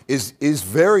this, is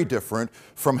very different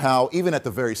from how, even at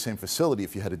the very same facility,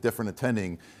 if you had a different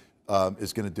attending,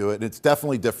 is going to do it. And it's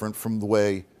definitely different from the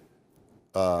way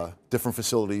different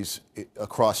facilities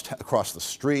across the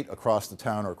street, across the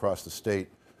town, or across the state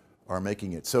are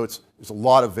making it. So there's a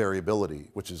lot of variability,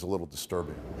 which is a little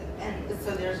disturbing. And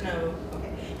so there's no,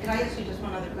 okay. Can I ask you just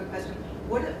one other quick question?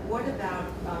 What about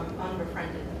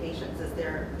unbefriended patients? Is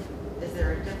there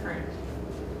a different,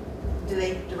 do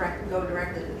they go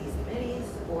directly to these committees,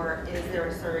 or is there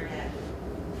a surrogate?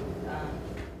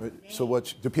 So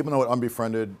do people know what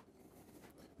unbefriended?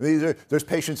 There's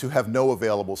patients who have no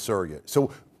available surrogate.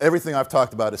 So everything I've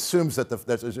talked about assumes that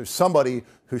there's somebody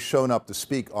who's shown up to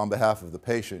speak on behalf of the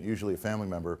patient, usually a family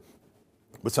member,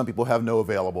 but some people have no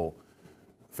available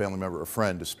family member or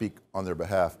friend to speak on their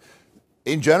behalf.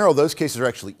 In general, those cases are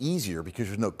actually easier because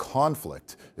there's no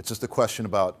conflict. It's just a question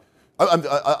about,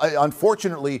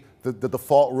 unfortunately, the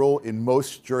default rule in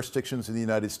most jurisdictions in the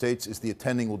United States is the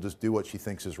attending will just do what she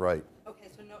thinks is right. Okay,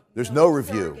 so There's no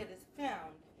review. surrogate is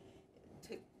found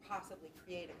to possibly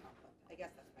create a conflict.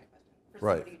 for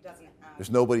Right. somebody who doesn't have.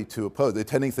 There's nobody to oppose. The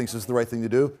attending thinks this is the right thing to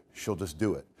do, she'll just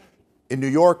do it. In New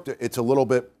York, it's a little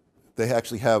bit, they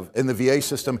actually have, in the VA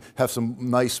system, have some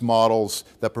nice models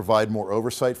that provide more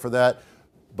oversight for that.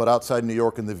 But outside New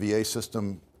York in the VA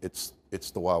system, it's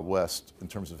the Wild West in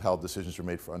terms of how decisions are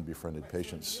made for unbefriended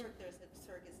patients. So in New York, there's a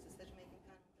surrogate's decision-making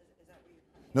panel. Is that where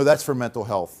you're? No, that's for mental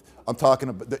health. I'm talking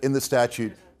about, in the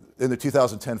statute, in the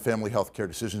 2010 Family Health Care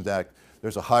Decisions Act,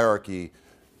 there's a hierarchy.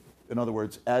 In other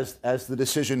words, as the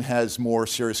decision has more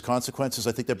serious consequences,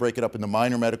 I think they break it up into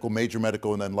minor medical, major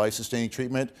medical, and then life-sustaining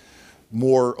treatment,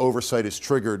 more oversight is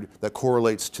triggered that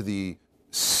correlates to the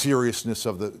seriousness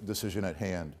of the decision at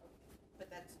hand. But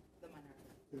that's the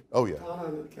minority. Oh, yeah.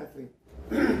 Kathleen.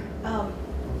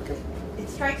 It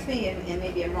strikes me, and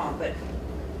maybe I'm wrong, but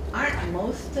aren't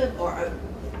most of, or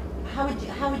how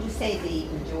would you say the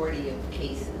majority of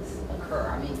cases occur?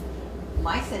 I mean,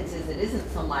 my sense is it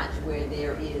isn't so much where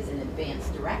there is an advance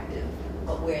directive,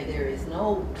 but where there is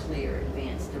no clear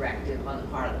advance directive on the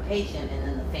part of the patient, and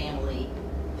then the family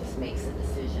just makes a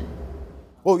decision.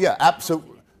 Well, yeah,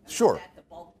 absolutely. Sure. Is that the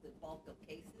bulk of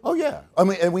cases? Oh, yeah. I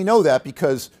mean, and we know that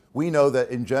because we know that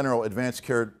in general, advanced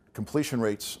care completion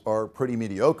rates are pretty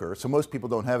mediocre. So most people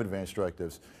don't have advanced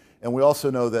directives. And we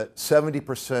also know that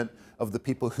 70% of the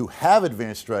people who have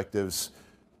advanced directives,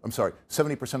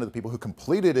 70% of the people who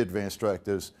completed advanced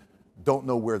directives don't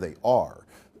know where they are.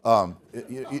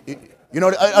 You know,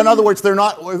 in other words, they're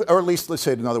not, or at least let's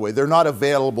say it another way, they're not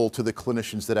available to the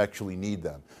clinicians that actually need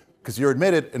them. Because you're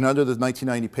admitted, and under the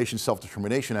 1990 Patient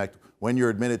Self-Determination Act, when you're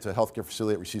admitted to a healthcare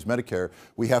facility that receives Medicare,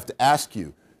 we have to ask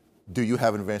you, do you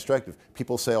have an advanced directive?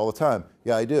 People say all the time,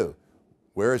 yeah, I do.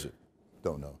 Where is it?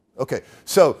 Don't know. Okay,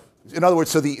 so in other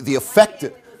words, so the effect.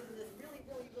 It was in this really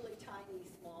tiny,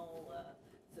 small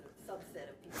sort of subset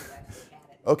of people who actually had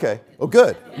it. Okay. Oh,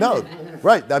 good. No,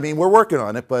 right. I mean, we're working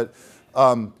on it, but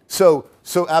so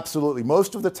absolutely.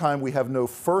 Most of the time, we have no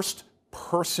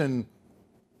first-person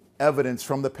evidence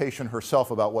from the patient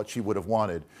herself about what she would have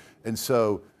wanted, and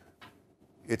so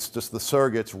it's just the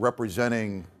surrogates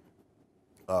representing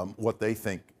what they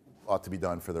think ought to be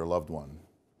done for their loved one.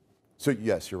 So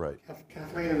yes, you're right.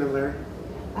 Kathleen and then Larry.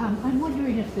 I'm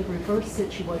wondering if the reverse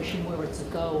situation where it's a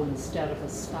go instead of a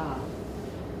stop,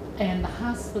 and the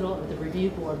hospital or the review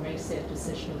board makes that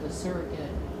decision of the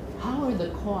surrogate, how are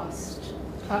the costs?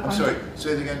 I'm sorry,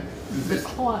 say it again. The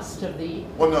cost of the...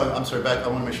 Well, no, I'm sorry, back. I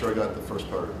want to make sure I got the first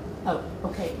part. Oh,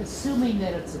 okay. Assuming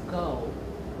that it's a go,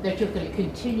 that you're going to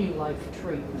continue life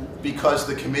treatment. Because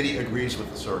the committee agrees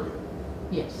with the surrogate.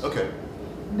 Yes. Okay.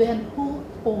 Then who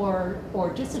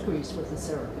or disagrees with the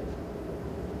surrogate?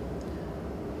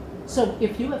 So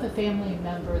if you have a family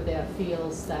member that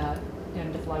feels that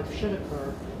end of life should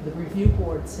occur, the review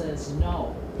board says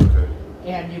no. Okay.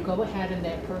 And you go ahead and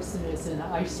that person is in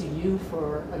ICU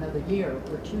for another year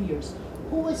or 2 years,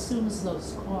 who assumes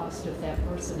those costs if that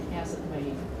person hasn't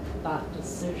made that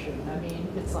decision? I mean,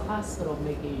 it's the hospital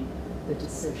making the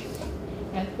decision.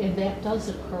 And that does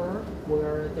occur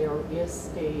where there is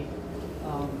a,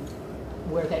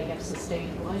 where they have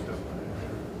sustained life.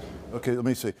 Okay, let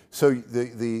me see. So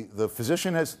the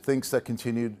physician thinks that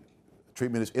continued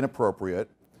treatment is inappropriate,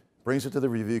 brings it to the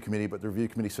review committee, but the review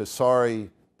committee says, sorry,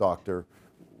 doctor,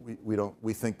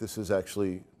 we think this is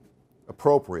actually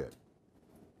appropriate.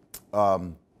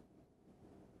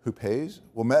 Who pays?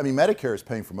 Well, I mean, Medicare is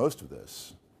paying for most of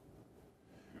this.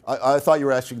 I thought you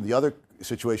were asking the other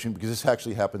situation, because this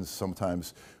actually happens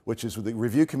sometimes, which is the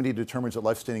review committee determines that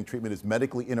life-sustaining treatment is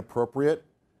medically inappropriate,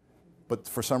 but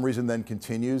for some reason then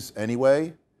continues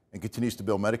anyway and continues to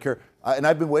bill Medicare. And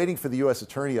I've been waiting for the U.S.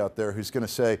 attorney out there who's going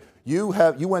to say, you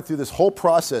went through this whole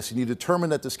process and you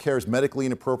determined that this care is medically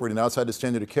inappropriate and outside the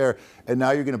standard of care, and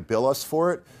now you're going to bill us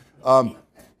for it? I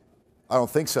don't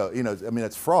think so. You know, I mean,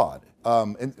 it's fraud.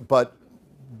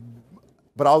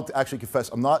 But I'll actually confess,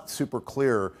 I'm not super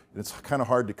clear, and it's kind of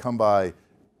hard to come by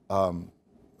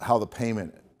how the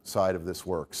payment side of this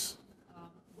works.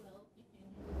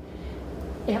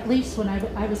 At least when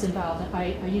I was involved,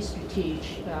 I used to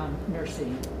teach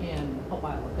nursing a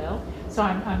while ago, so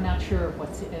I'm not sure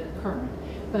what's current.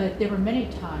 But there were many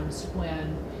times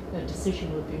when a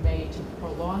decision would be made to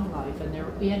prolong life, and they're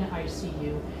in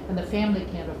ICU, and the family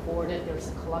can't afford it. There's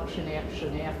a collection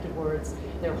action afterwards.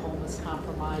 Their home is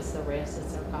compromised, their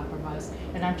assets are compromised.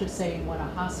 And I'm just saying, when a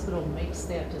hospital makes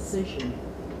that decision.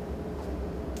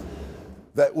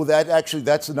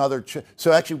 That's another.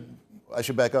 So actually, I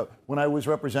should back up. When I was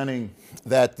representing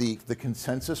that the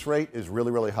consensus rate is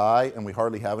really, really high, and we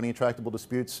hardly have any intractable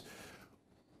disputes,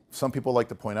 some people like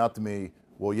to point out to me,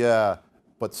 well, yeah,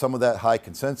 but some of that high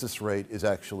consensus rate is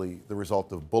actually the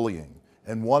result of bullying.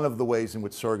 And one of the ways in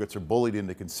which surrogates are bullied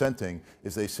into consenting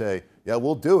is they say, yeah,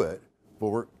 we'll do it,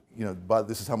 but but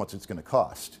this is how much it's going to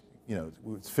cost.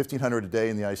 It's $1,500 a day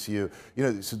in the ICU.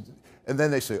 And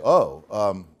then they say,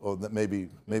 well, that maybe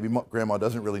grandma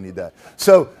doesn't really need that.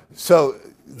 So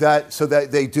that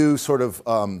they do sort of,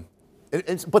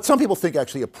 but some people think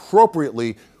actually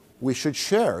appropriately we should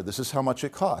share. This is how much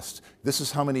it costs. This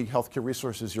is how many healthcare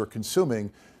resources you're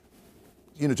consuming.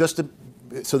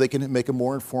 So they can make a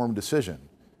more informed decision.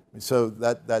 So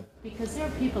that Because there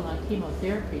are people on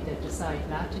chemotherapy that decide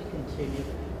not to continue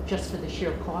just for the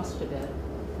sheer cost of it,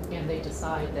 and they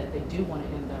decide that they do want to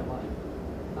end their life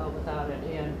without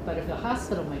it. But if the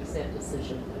hospital makes that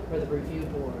decision, or the review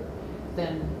board,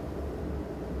 then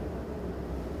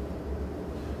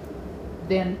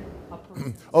a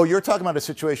person. Oh, you're talking about a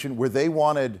situation where they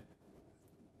wanted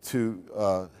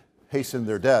to hasten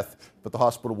their death, but the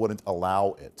hospital wouldn't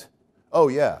allow it. Oh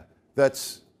yeah,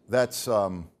 that's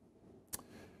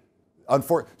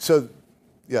unfortunate. So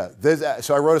yeah,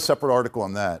 so I wrote a separate article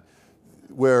on that,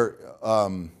 where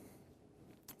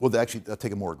actually I'll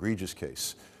take a more egregious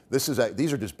case. These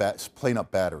are just plain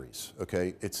up batteries.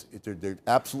 Okay, they're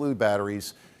absolutely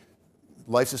batteries.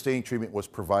 Life-sustaining treatment was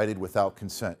provided without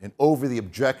consent and over the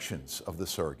objections of the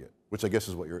surrogate, which I guess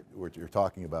is what you're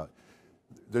talking about.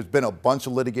 There's been a bunch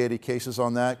of litigated cases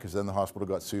on that because then the hospital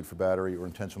got sued for battery or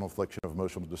intentional infliction of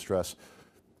emotional distress.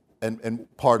 And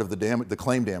part of the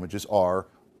claim damages are,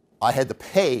 I had to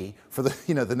pay for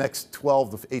the next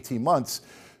 12 to 18 months.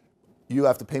 You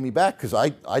have to pay me back because I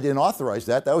didn't authorize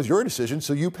that. That was your decision,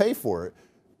 so you pay for it.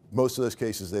 Most of those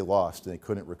cases they lost and they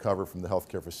couldn't recover from the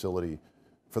healthcare facility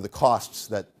for the costs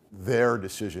that their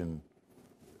decision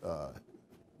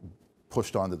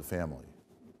pushed onto the family.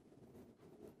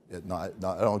 I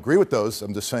don't agree with those.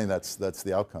 I'm just saying that's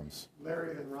the outcomes.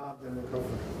 Larry, then Rob, then we'll go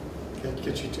for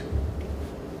get you two.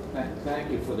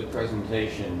 Thank you for the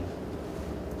presentation.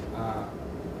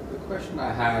 The question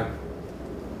I have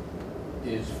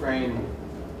is framed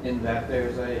in that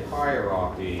there's a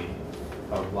hierarchy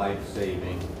of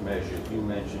life-saving measures. You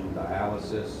mentioned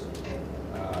dialysis,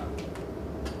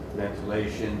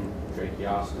 ventilation,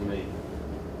 tracheostomy.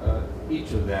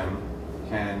 Each of them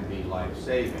can be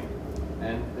life-saving.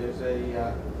 And there's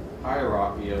a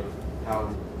hierarchy of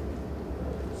how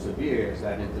severe is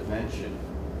that intervention.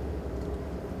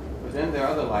 But then there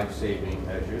are other life-saving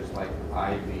measures like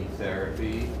IV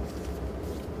therapy,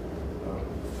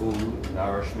 food,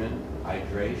 nourishment,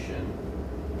 hydration.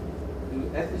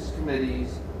 Do ethics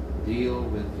committees deal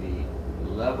with the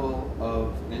level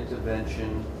of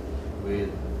intervention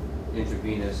with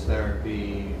intravenous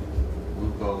therapy,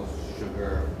 glucose,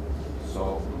 sugar,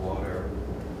 salt, and water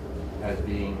as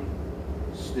being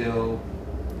still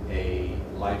a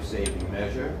life-saving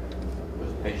measure?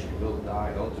 Because the patient will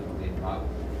die ultimately not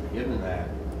given that,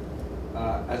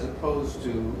 as opposed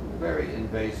to very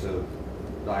invasive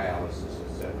dialysis,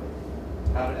 etc.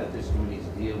 How do ethics committees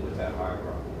deal with that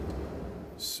hierarchy?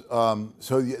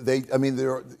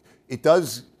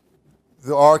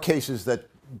 There are cases that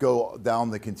go down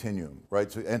the continuum, right?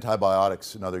 So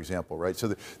antibiotics, another example, right?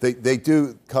 So they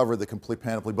do cover the complete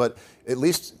panoply, but at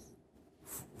least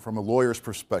from a lawyer's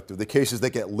perspective, the cases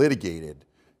that get litigated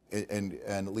and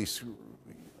at least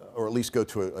go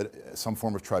to some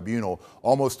form of tribunal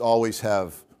almost always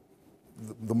have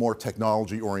the more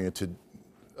technology-oriented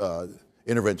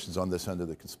interventions on this end of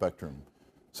the spectrum.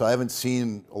 So I haven't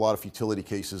seen a lot of futility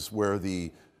cases where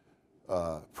the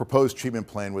proposed treatment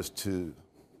plan was to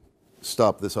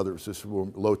stop this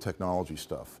low technology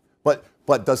stuff. But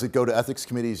does it go to ethics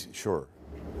committees? Sure.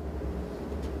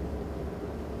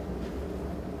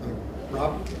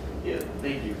 Rob? Yeah,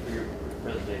 thank you for your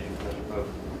presentation, Professor Pope.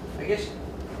 I guess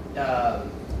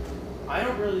I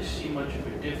don't really see much of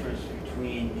a difference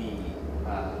between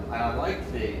the, I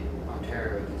like the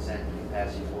Ontario Consent and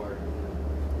Capacity Board,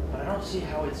 but I don't see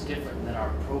how it's different than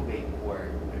our probate court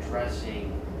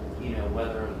addressing,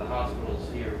 whether the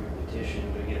hospitals here would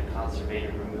petition to get a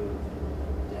conservator removed,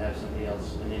 to have somebody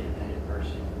else, an independent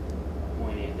person,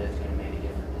 appointed that's going to make a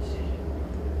different decision.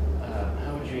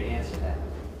 How would you answer that?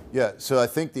 Yeah, so I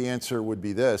think the answer would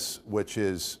be this, which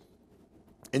is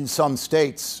in some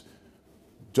states,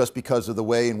 just because of the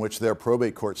way in which their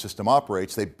probate court system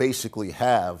operates, they basically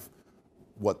have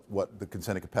what the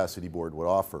Consent and Capacity Board would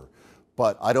offer.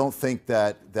 But I don't think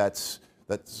that that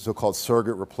so-called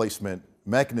surrogate replacement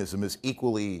mechanism is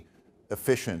equally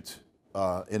efficient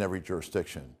in every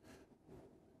jurisdiction.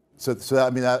 So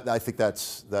I think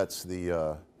that's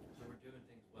the.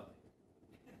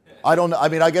 I don't know. I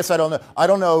mean, I guess I don't know. I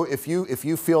don't know if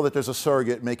you feel that there's a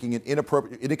surrogate making it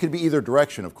inappropriate, and it could be either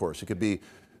direction, of course. It could be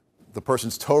the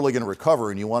person's totally going to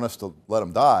recover and you want us to let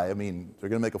them die, I mean, they're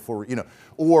going to make a full,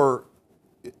 or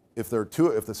if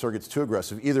the surrogate's too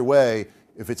aggressive, either way,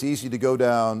 if it's easy to go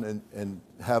down and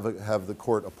have the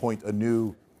court appoint a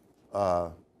new,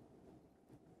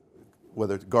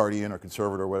 whether it's guardian or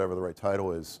conservator or whatever the right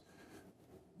title is,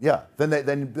 yeah,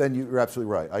 then you're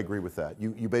absolutely right. I agree with that.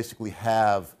 You basically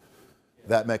have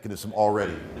that mechanism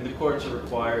already. And the courts are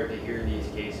required to hear these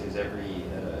cases every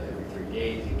 3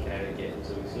 days in Connecticut,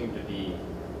 so we seem to be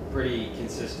pretty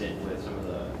consistent with some of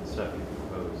the stuff you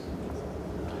proposed.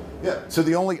 Yeah. So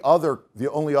the only other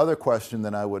question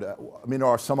that there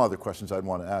are some other questions I'd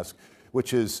want to ask,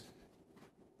 which is,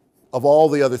 of all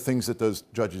the other things that those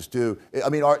judges do, I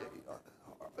mean, are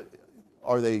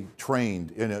they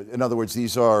trained? In other words,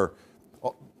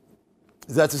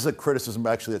 that's a criticism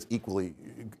actually that's equally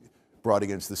brought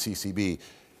against the CCB,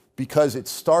 because it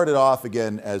started off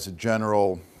again as a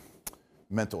general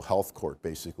mental health court,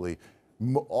 basically.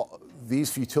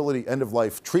 These futility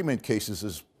end-of-life treatment cases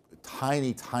is a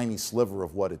tiny, tiny sliver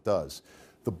of what it does.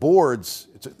 The boards,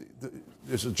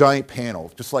 there's a giant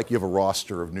panel, just like you have a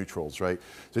roster of neutrals, right?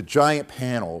 It's a giant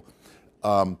panel,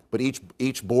 but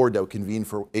each board that would convene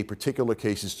for a particular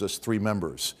case is just 3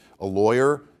 members: a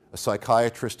lawyer, a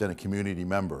psychiatrist, and a community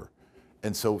member.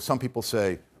 And so some people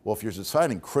say, well, if you're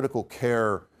deciding critical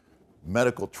care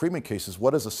medical treatment cases,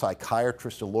 what is a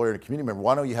psychiatrist, a lawyer, and a community member?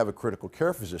 Why don't you have a critical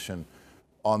care physician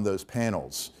on those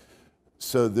panels?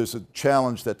 So there's a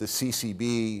challenge that the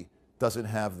CCB doesn't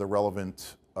have the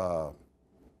relevant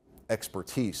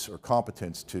expertise or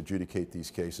competence to adjudicate these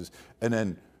cases. And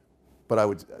then, but I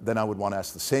would want to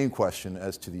ask the same question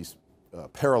as to these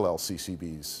parallel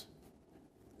CCBs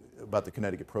about the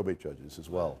Connecticut probate judges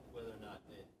as well. Whether or not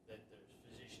that there's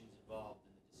physicians involved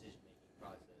in the decision-making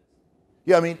process.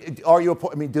 Yeah, I mean, are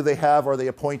they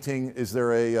appointing, is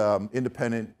there a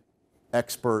independent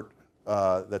expert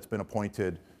that's been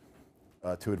appointed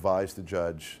to advise the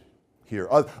judge here,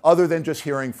 other than just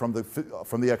hearing from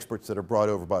the experts that are brought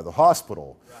over by the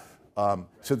hospital? Right.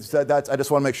 So that's, I just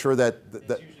want to make sure that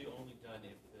it's usually only done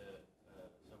if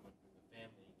someone from the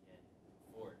family can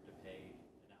afford to pay an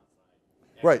outside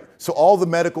expert. Right. So all the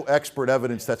medical expert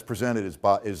evidence that's presented is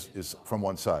from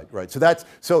one side, right?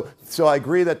 So I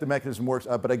agree that the mechanism works,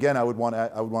 but again, I would want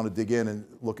to dig in and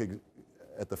look at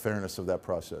the fairness of that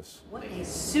process. What a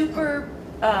super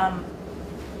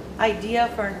idea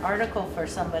for an article for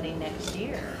somebody next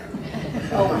year.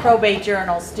 Oh, probate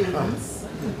journal students.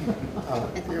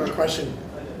 You have a question?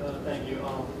 Thank you.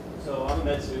 So I'm a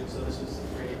med student, so this was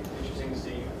pretty interesting to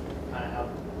see kind of how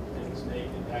things may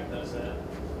impact us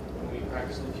when we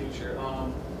practice in the future.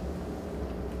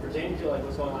 Pertaining to like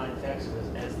what's going on in Texas,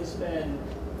 does this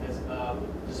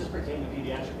pertain to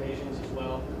pediatric patients as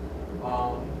well?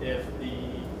 If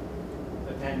the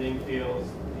attending feels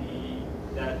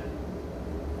that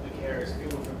the care is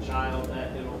fuel for the child,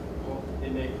 that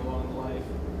it may prolong the life,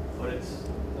 but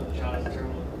the child has a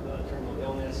terminal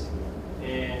illness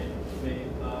and may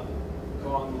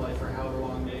prolong the life for however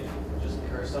long may just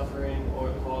incur suffering, or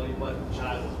the quality of life of the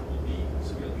child will be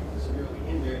severely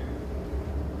hindered.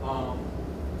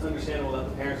 It's understandable that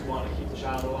the parents want to keep the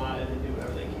child alive and do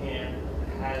whatever they can.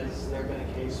 Has there been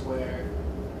a case where,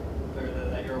 or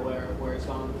that you're aware of, where it's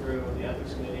gone through the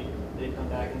ethics committee, they come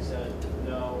back and said,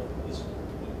 no,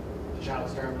 the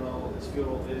child's terminal, it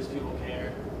is futile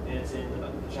care, and it's in the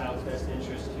child's best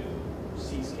interest to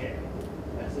cease care?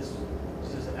 Is this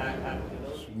an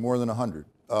applicability? More than 100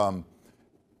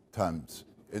 times,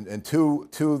 and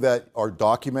two that are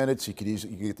documented. So you can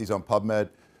get these on PubMed.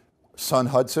 Son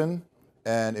Hudson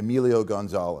and Emilio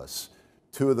Gonzalez,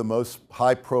 2 of the most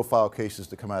high-profile cases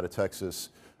to come out of Texas.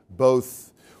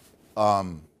 Both,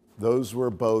 those were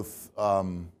both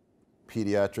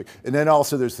pediatric, and then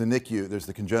also there's the NICU. There's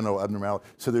the congenital abnormality.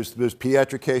 So there's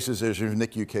pediatric cases. There's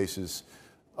NICU cases.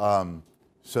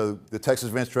 So the Texas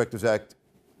Advanced Directives Act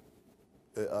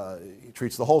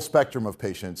treats the whole spectrum of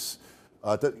patients.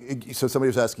 So somebody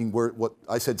was asking what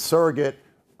I said. Surrogate.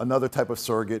 Another type of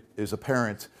surrogate is a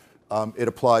parent. It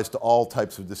applies to all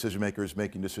types of decision makers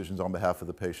making decisions on behalf of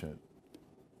the patient.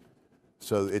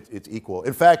 So it's equal.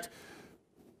 In fact,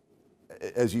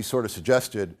 as you sort of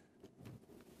suggested,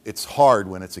 it's hard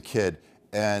when it's a kid,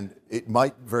 and it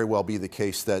might very well be the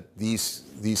case that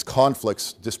these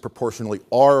conflicts disproportionately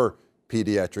are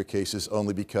pediatric cases,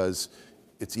 only because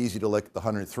it's easy to let the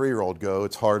 103-year-old go.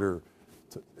 It's harder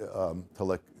to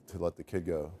let the kid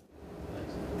go.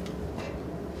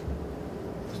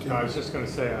 No, I was just going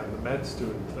to say on the med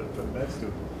student, if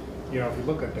you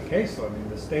look at the case law, I mean,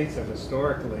 the states have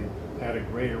historically had a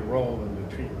greater role in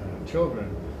the treatment of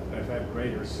children, and have had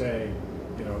greater say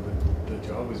you know, the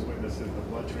Jehovah's Witnesses, the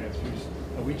blood transfusion.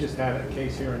 And we just had a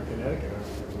case here in Connecticut, I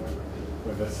remember,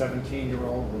 with a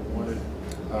 17-year-old who wanted,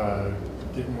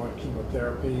 didn't want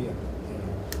chemotherapy, and, you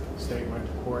know, the state went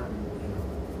to court and, you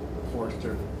know, forced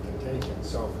her to take it.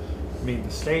 So, I mean,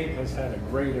 the state has had a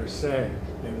greater say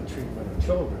in the treatment of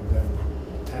children than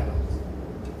adults.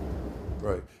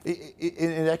 Right.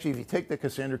 And actually, if you take the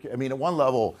Cassandra, I mean, at one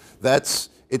level, this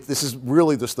is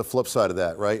really just the flip side of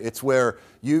that, right? It's where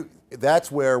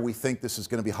that's where we think this is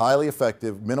going to be highly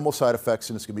effective, minimal side effects,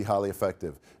 and it's going to be highly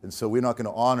effective. And so we're not going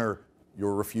to honor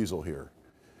your refusal here.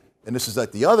 And this is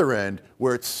at the other end,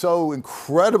 where it's so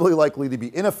incredibly likely to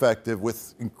be ineffective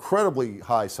with incredibly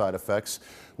high side effects,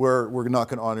 where we're not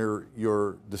going to honor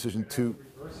your decision to.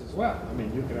 Reverse as well. I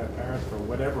mean, you could have parents for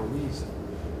whatever reason,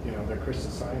 you know, they're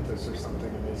Christian Scientists or something,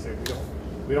 and they say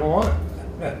we don't want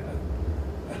it.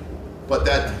 But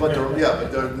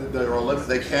there are limits.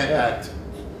 They can't act.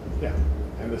 Yeah,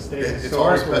 and the state. It's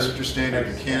always best interest standard.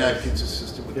 You can't act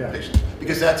consistent with the patient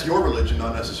because that's your religion,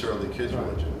 not necessarily the kid's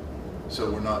religion.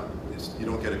 So we're not. You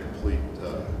don't get a complete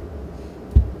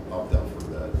opt out for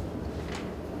that.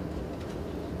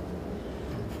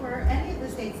 For any of the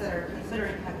states that are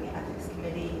considering having ethics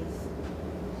committees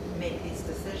make these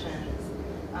decisions,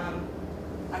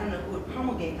 I don't know who would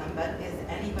promulgate them, but is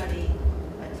anybody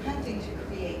attempting to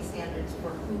create standards for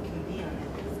who can be on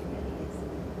ethics committees?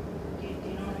 Do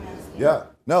you know what I'm asking? Yeah.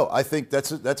 No, I think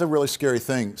that's a really scary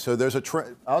thing. So there's a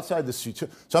trend outside this. So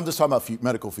I'm just talking about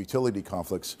medical futility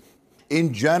conflicts.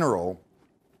 In general,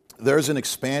 there's an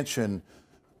expansion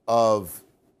of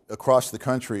across the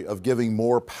country of giving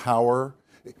more power.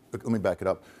 Let me back it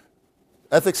up.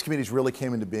 Ethics committees really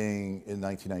came into being in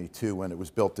 1992 when it was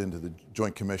built into the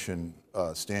Joint Commission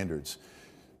standards.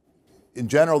 In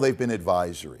general, they've been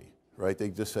advisory, right? They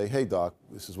just say, hey, doc,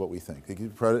 this is what we think. They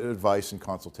give advice and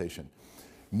consultation.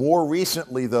 More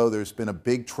recently, though, there's been a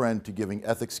big trend to giving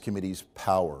ethics committees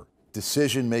power,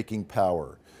 decision-making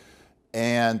power,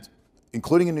 and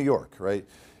including in New York, right?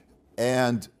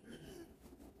 And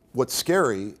what's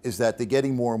scary is that they're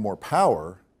getting more and more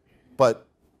power, but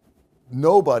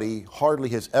nobody hardly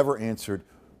has ever answered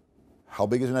how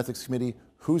big is an ethics committee,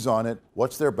 who's on it,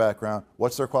 what's their background,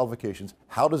 what's their qualifications,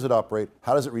 how does it operate,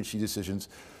 how does it reach these decisions.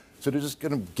 So they're just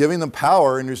giving them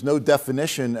power, and there's no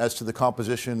definition as to the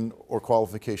composition or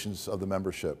qualifications of the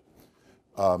membership.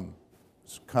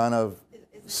 It's kind of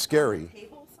scary.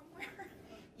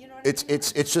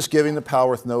 It's just giving the power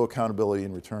with no accountability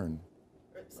in return.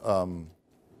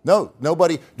 No,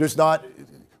 nobody. There's not.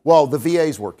 Well, the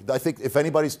VA's work. I think if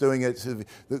anybody's doing it,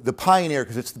 the Pioneer,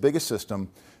 because it's the biggest system,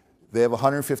 they have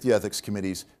 150 ethics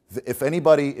committees. If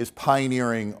anybody is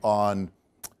pioneering on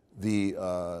the,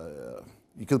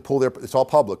 you can pull their. It's all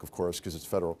public, of course, because it's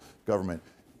federal government.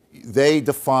 They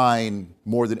define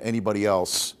more than anybody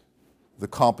else the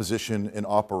composition and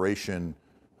operation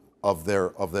of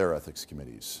their ethics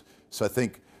committees. So I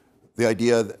think their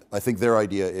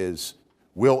idea is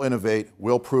we'll innovate,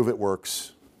 we'll prove it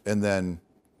works, and then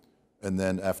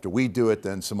after we do it,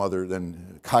 then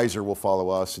Kaiser will follow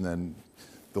us, and then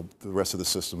the rest of the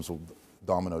systems will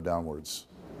domino downwards.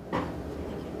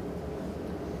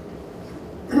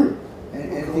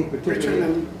 Anything Richard,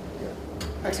 particularly?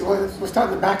 actually, we'll start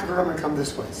in the back of the room and come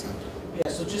this way. So.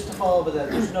 Yeah, so just to follow up with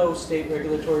that, there's no state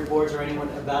regulatory boards or anyone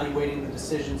evaluating the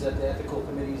decisions that the ethical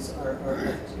committees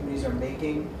are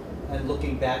making and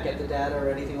looking back at the data or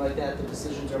anything like that. The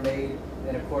decisions are made,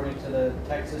 and according to the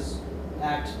Texas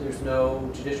Act, there's no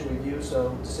judicial review, so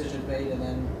decisions made and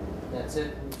then that's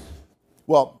it.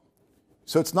 Well,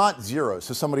 so it's not zero.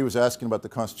 So somebody was asking about the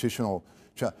constitutional.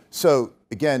 So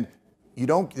again,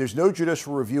 there's no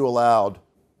judicial review allowed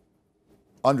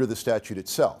under the statute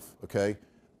itself, okay?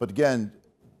 But again,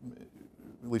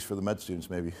 at least for the med students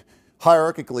maybe,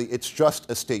 hierarchically, it's just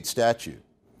a state statute,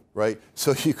 right?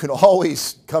 So you can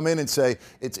always come in and say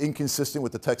it's inconsistent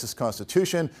with the Texas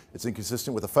Constitution, it's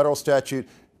inconsistent with the federal statute,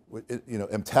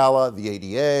 EMTALA, the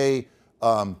ADA,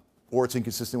 or it's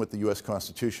inconsistent with the U.S.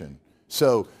 Constitution.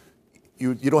 So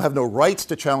you don't have no rights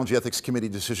to challenge the Ethics Committee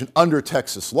decision under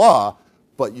Texas law,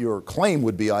 but your claim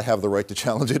would be I have the right to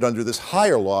challenge it under this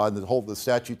higher law, and the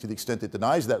statute, to the extent it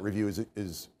denies that review,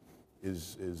 is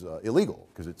illegal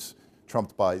because it's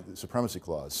trumped by the Supremacy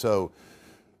Clause. So,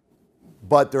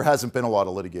 but there hasn't been a lot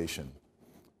of litigation,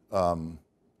 or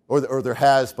there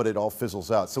has, but it all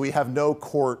fizzles out. So we have no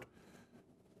court.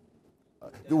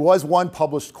 There was one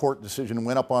published court decision and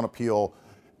went up on appeal,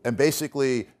 and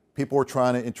basically people were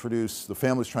trying to introduce, the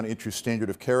family was trying to introduce standard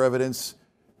of care evidence.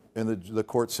 And the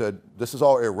court said, this is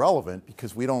all irrelevant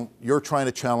because you're trying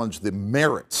to challenge the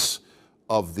merits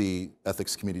of the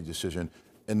ethics committee decision.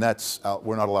 and that's out,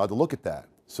 we're not allowed to look at that.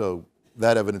 So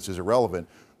that evidence is irrelevant.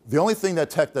 The only thing that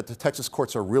the Texas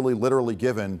courts are really literally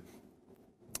given,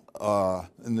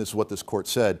 and this is what this court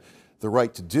said, the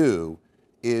right to do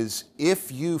is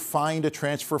if you find a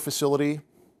transfer facility,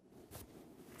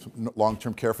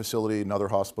 long-term care facility, another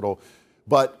hospital,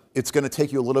 but it's going to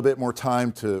take you a little bit more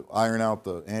time to iron out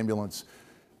the ambulance,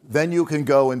 then you can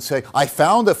go and say, I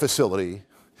found a facility,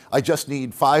 I just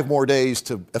need 5 more days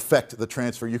to effect the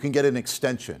transfer. You can get an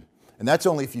extension. And that's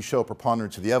only if you show a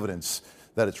preponderance of the evidence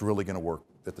that it's really going to work,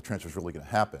 that the transfer is really going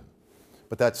to happen.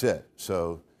 But that's it.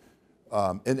 So,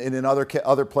 and in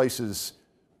other places,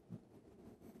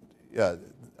 yeah,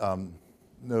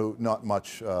 no, not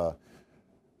much. Well,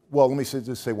 let me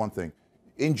just say one thing.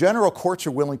 In general, courts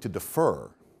are willing to defer.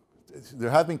 There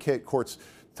have been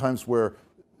times where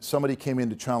somebody came in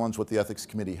to challenge what the ethics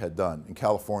committee had done. In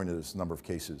California, there's a number of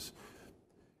cases.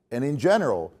 And in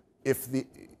general, if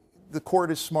the court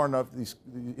is smart enough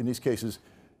in these cases,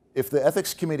 if the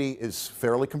ethics committee is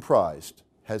fairly comprised,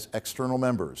 has external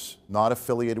members, not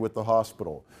affiliated with the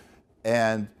hospital,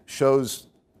 and shows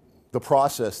the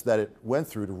process that it went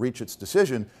through to reach its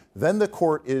decision, then the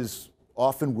court is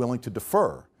often willing to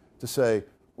defer, to say,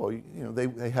 well, you know,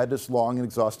 they had this long and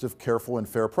exhaustive, careful and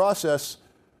fair process.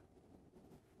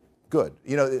 Good.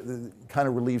 You know, it kind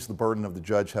of relieves the burden of the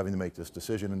judge having to make this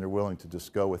decision, and they're willing to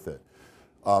just go with it.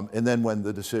 And then when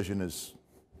the decision is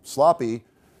sloppy,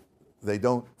 they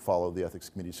don't follow the ethics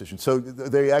committee decision. So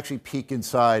they actually peek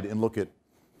inside and look at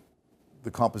the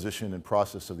composition and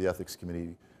process of the ethics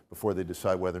committee before they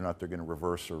decide whether or not they're going to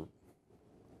reverse or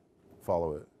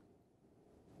follow it.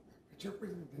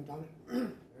 Anything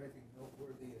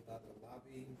noteworthy about the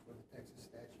lobbying for the Texas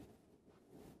statute?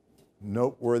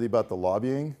 Noteworthy about the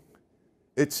lobbying?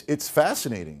 It's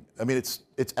fascinating. I mean, it's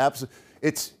absolutely.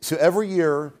 So every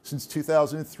year since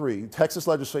 2003, Texas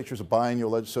legislature is a biennial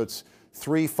legislature, so it's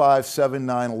 3, 5, 7,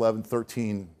 9, 11,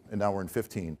 13, and now we're in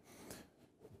 15.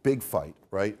 Big fight,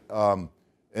 right?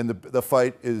 And the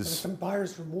fight is... There's some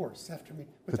buyer's remorse after me.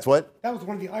 It's what? That was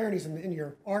one of the ironies in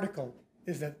your article,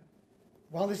 is that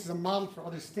while this is a model for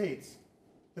other states,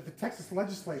 that the Texas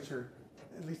legislature,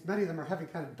 at least many of them, are having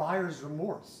kind of buyer's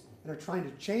remorse and are trying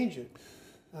to change it.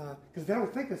 Because they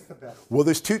don't think it's the best. Well,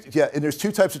 there's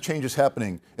two types of changes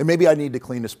happening, and maybe I need to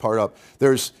clean this part up.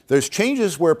 There's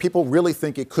changes where people really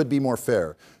think it could be more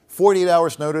fair. 48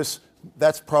 hours notice,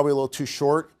 that's probably a little too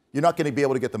short. You're not going to be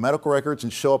able to get the medical records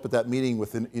and show up at that meeting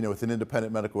with an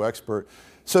independent medical expert.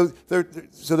 So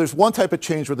there's one type of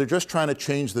change where they're just trying to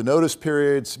change the notice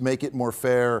periods, make it more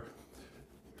fair.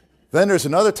 Then there's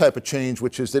another type of change,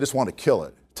 which is they just want to kill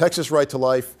it. Texas right to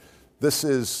life, this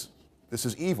is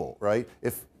evil, right?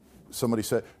 If somebody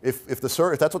said, if that's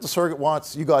what the surrogate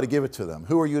wants, you got to give it to them.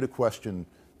 Who are you to question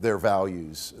their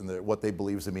values and what they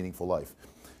believe is a meaningful life?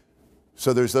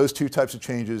 So there's those two types of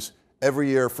changes every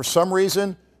year. For some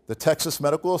reason, the Texas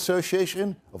Medical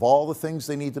Association, of all the things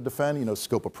they need to defend,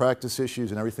 scope of practice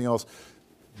issues and everything else,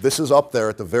 this is up there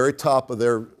at the very top of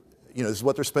their, this is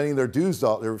what they're spending their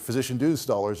physician dues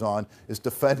dollars on, is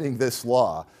defending this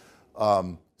law.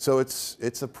 So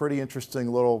it's a pretty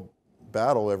interesting little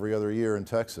battle every other year in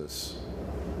Texas.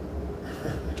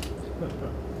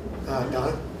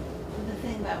 Don? The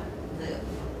thing about the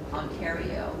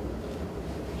Ontario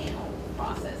panel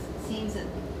process, it seems that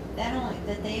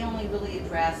they only really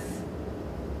address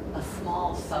a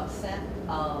small subset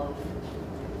of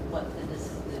where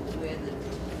the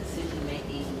decision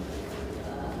making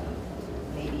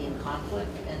may be in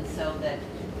conflict, and so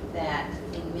that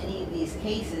in many of these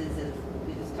cases, as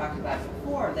we just talked about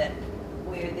before, that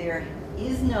where there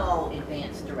is no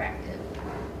advance directive,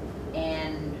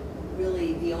 and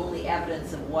really the only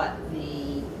evidence of what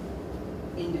the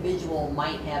individual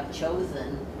might have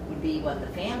chosen would be what the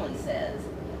family says.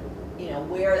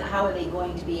 How are they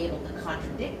going to be able to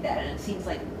contradict that? And it seems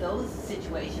like those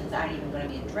situations aren't even going to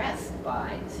be addressed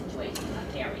by the situation in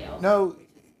Ontario. No,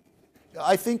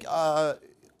 I think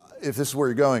if this is where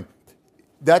you're going,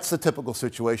 that's the typical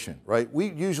situation, right?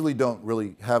 We usually don't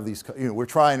really have these, we're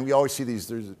trying, we always see these,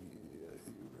 there's a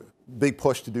big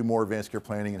push to do more advanced care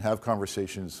planning and have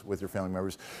conversations with your family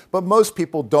members. But most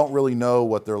people don't really know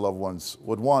what their loved ones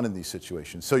would want in these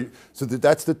situations. So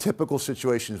that's the typical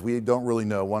situation, is we don't really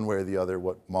know one way or the other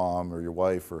what mom or your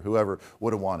wife or whoever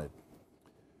would have wanted.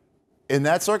 In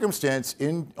that circumstance,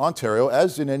 in Ontario,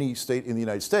 as in any state in the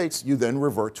United States, you then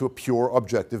revert to a pure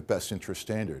objective best interest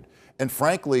standard. And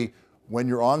frankly, when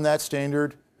you're on that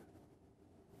standard,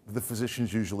 the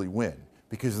physicians usually win,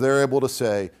 because they're able to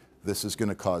say, this is going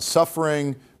to cause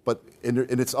suffering, and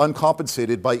it's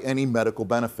uncompensated by any medical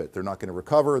benefit. They're not going to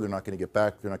recover. They're not going to get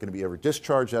back. They're not going to be ever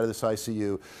discharged out of this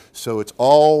ICU. So it's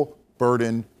all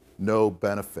burden, no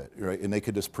benefit, right? And they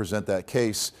could just present that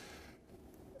case,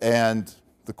 and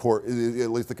the court,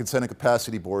 at least the consent and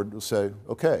capacity board, will say,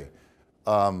 okay.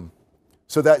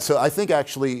 So I think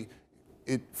actually,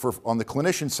 on the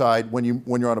clinician side, when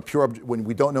you're on a when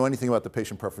we don't know anything about the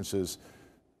patient preferences,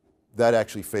 that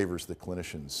actually favors the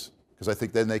clinicians. Because I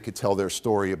think then they could tell their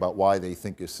story about why they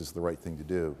think this is the right thing to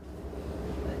do.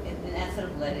 And that sort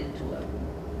of led into a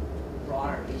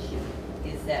broader issue,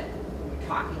 is that we're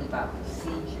talking about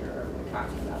procedure, we're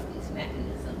talking about these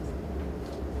mechanisms.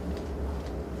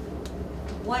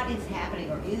 What is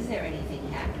happening, or is there anything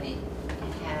happening to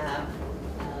have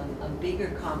a bigger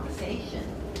conversation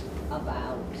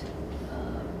about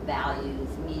values,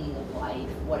 meaning of life,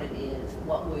 what it is,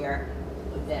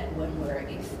 that when we're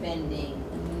expending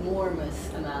enormous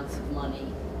amounts of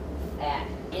money at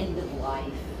end of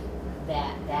life,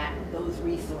 that those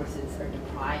resources are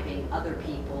depriving other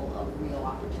people of real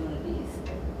opportunities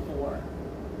for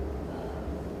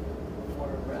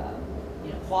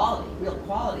real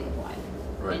quality of life.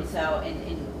 Right. And so,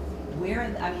 and where,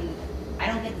 I mean, I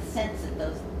don't get the sense that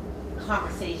those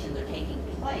conversations are taking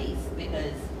place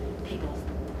because people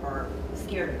are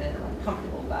scared of it or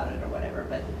uncomfortable about it or whatever,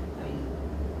 but I mean,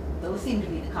 those seem to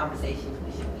be the conversations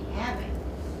we should be having.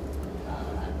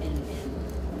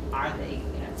 And are they,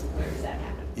 where is that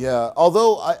happening? Yeah,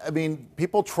 although, I mean,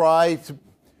 people try to,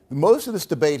 most of this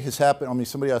debate has happened, I mean,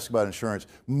 somebody asked about insurance,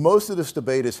 most of this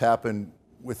debate has happened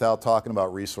without talking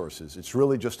about resources. It's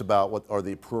really just about what are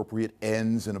the appropriate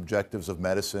ends and objectives of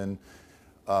medicine.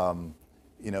 And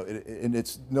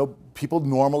it's people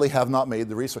normally have not made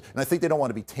the research, and I think they don't want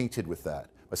to be tainted with that.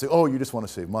 I say, oh, you just want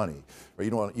to save money, or you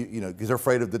don't want, because they're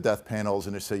afraid of the death panels,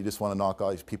 and they say you just want to knock all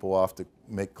these people off to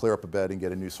clear up a bed and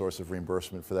get a new source of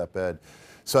reimbursement for that bed.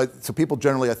 So people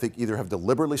generally, I think, either have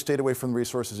deliberately stayed away from the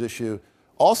resources issue.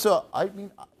 Also, I mean,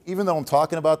 even though I'm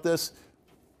talking about this,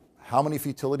 how many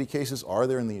futility cases are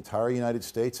there in the entire United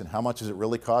States, and how much is it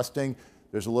really costing?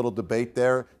 There's a little debate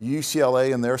there.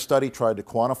 UCLA in their study tried to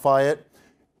quantify it,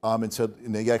 and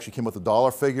they actually came with a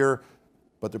dollar figure,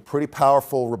 but the pretty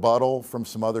powerful rebuttal from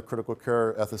some other critical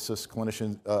care ethicists,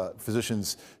 clinicians,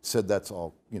 physicians said that's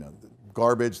all,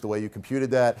 garbage the way you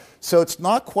computed that. So it's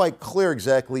not quite clear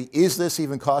exactly, is this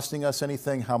even costing us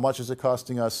anything? How much is it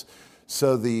costing us?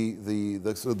 So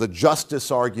the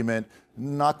justice argument,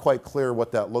 not quite clear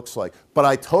what that looks like. But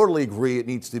I totally agree it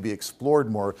needs to be explored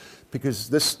more, because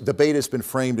this debate has been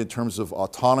framed in terms of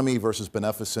autonomy versus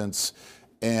beneficence,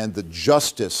 and the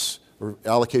justice or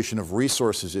allocation of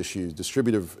resources issues,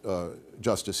 distributive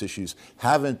justice issues,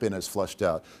 haven't been as fleshed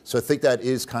out. So I think that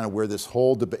is kind of where this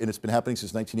whole debate, and it's been happening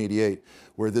since 1988,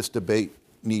 where this debate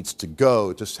needs to go.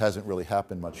 It just hasn't really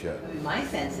happened much yet. I mean, my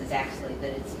sense is actually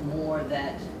that it's more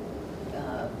that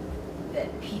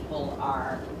that people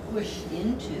are pushed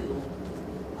into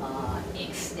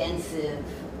extensive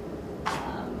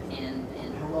and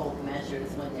heroic measures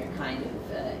when they're kind of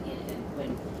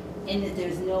and that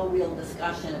there's no real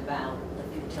discussion about the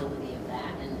futility of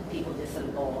that, and people just sort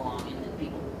of go along, and then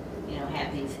people,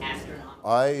 have these astronomical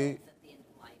results at the end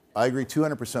of life. I agree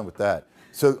 200% with that.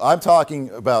 So I'm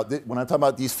talking about, when I'm talking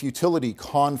about these futility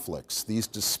conflicts, these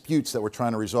disputes that we're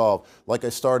trying to resolve, like I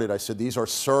said these are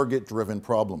surrogate-driven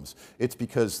problems. It's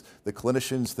because the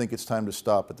clinicians think it's time to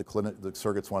stop, but the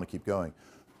surrogates want to keep going.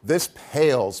 This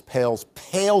pales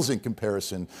in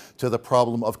comparison to the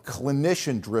problem of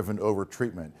clinician-driven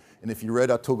over-treatment. And if you read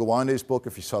Atul Gawande's book,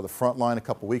 if you saw the front line a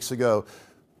couple weeks ago,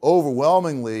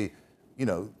 overwhelmingly,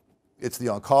 it's the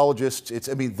oncologists.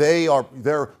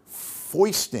 They're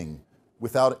foisting,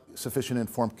 without sufficient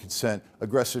informed consent,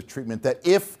 aggressive treatment that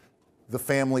if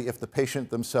the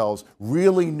patient themselves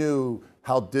really knew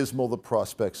how dismal the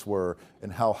prospects were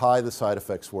and how high the side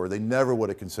effects were, they never would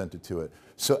have consented to it.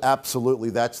 So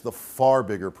absolutely, that's the far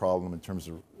bigger problem in terms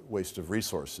of waste of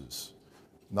resources.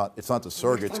 It's not the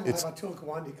surrogates. It's Atul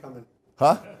Gawande coming.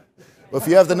 Huh? Well, if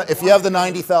you have the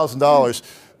 $90,000,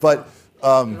 but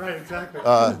right, exactly.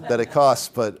 that it costs,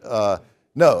 but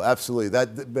no, absolutely.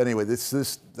 Anyway, that's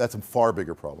a far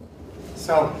bigger problem.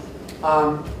 So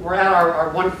we're at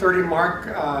our 1:30 mark.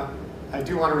 I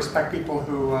do want to respect people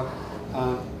who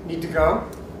need to go.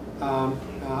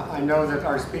 I know that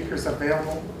our speaker is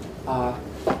available.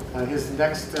 His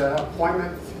next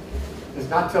appointment is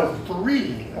not till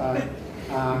 3,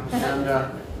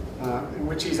 in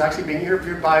which he's actually being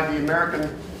interviewed by the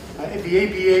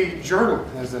ABA Journal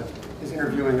is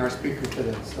interviewing our speaker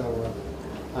today. So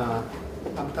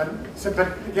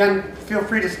But again, feel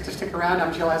free to stick around.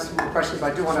 I'm sure I'll ask some more questions,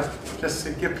 but I do want to just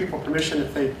give people permission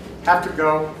if they have to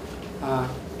go,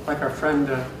 like our friend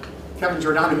Kevin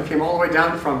Giordano, who came all the way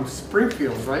down from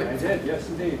Springfield, right? I did, yes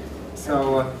indeed.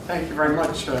 So thank you very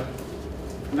much for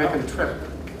making the trip.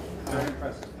 Very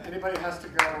impressive. Anybody has to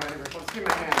go, anyway, let's give him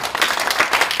a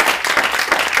hand.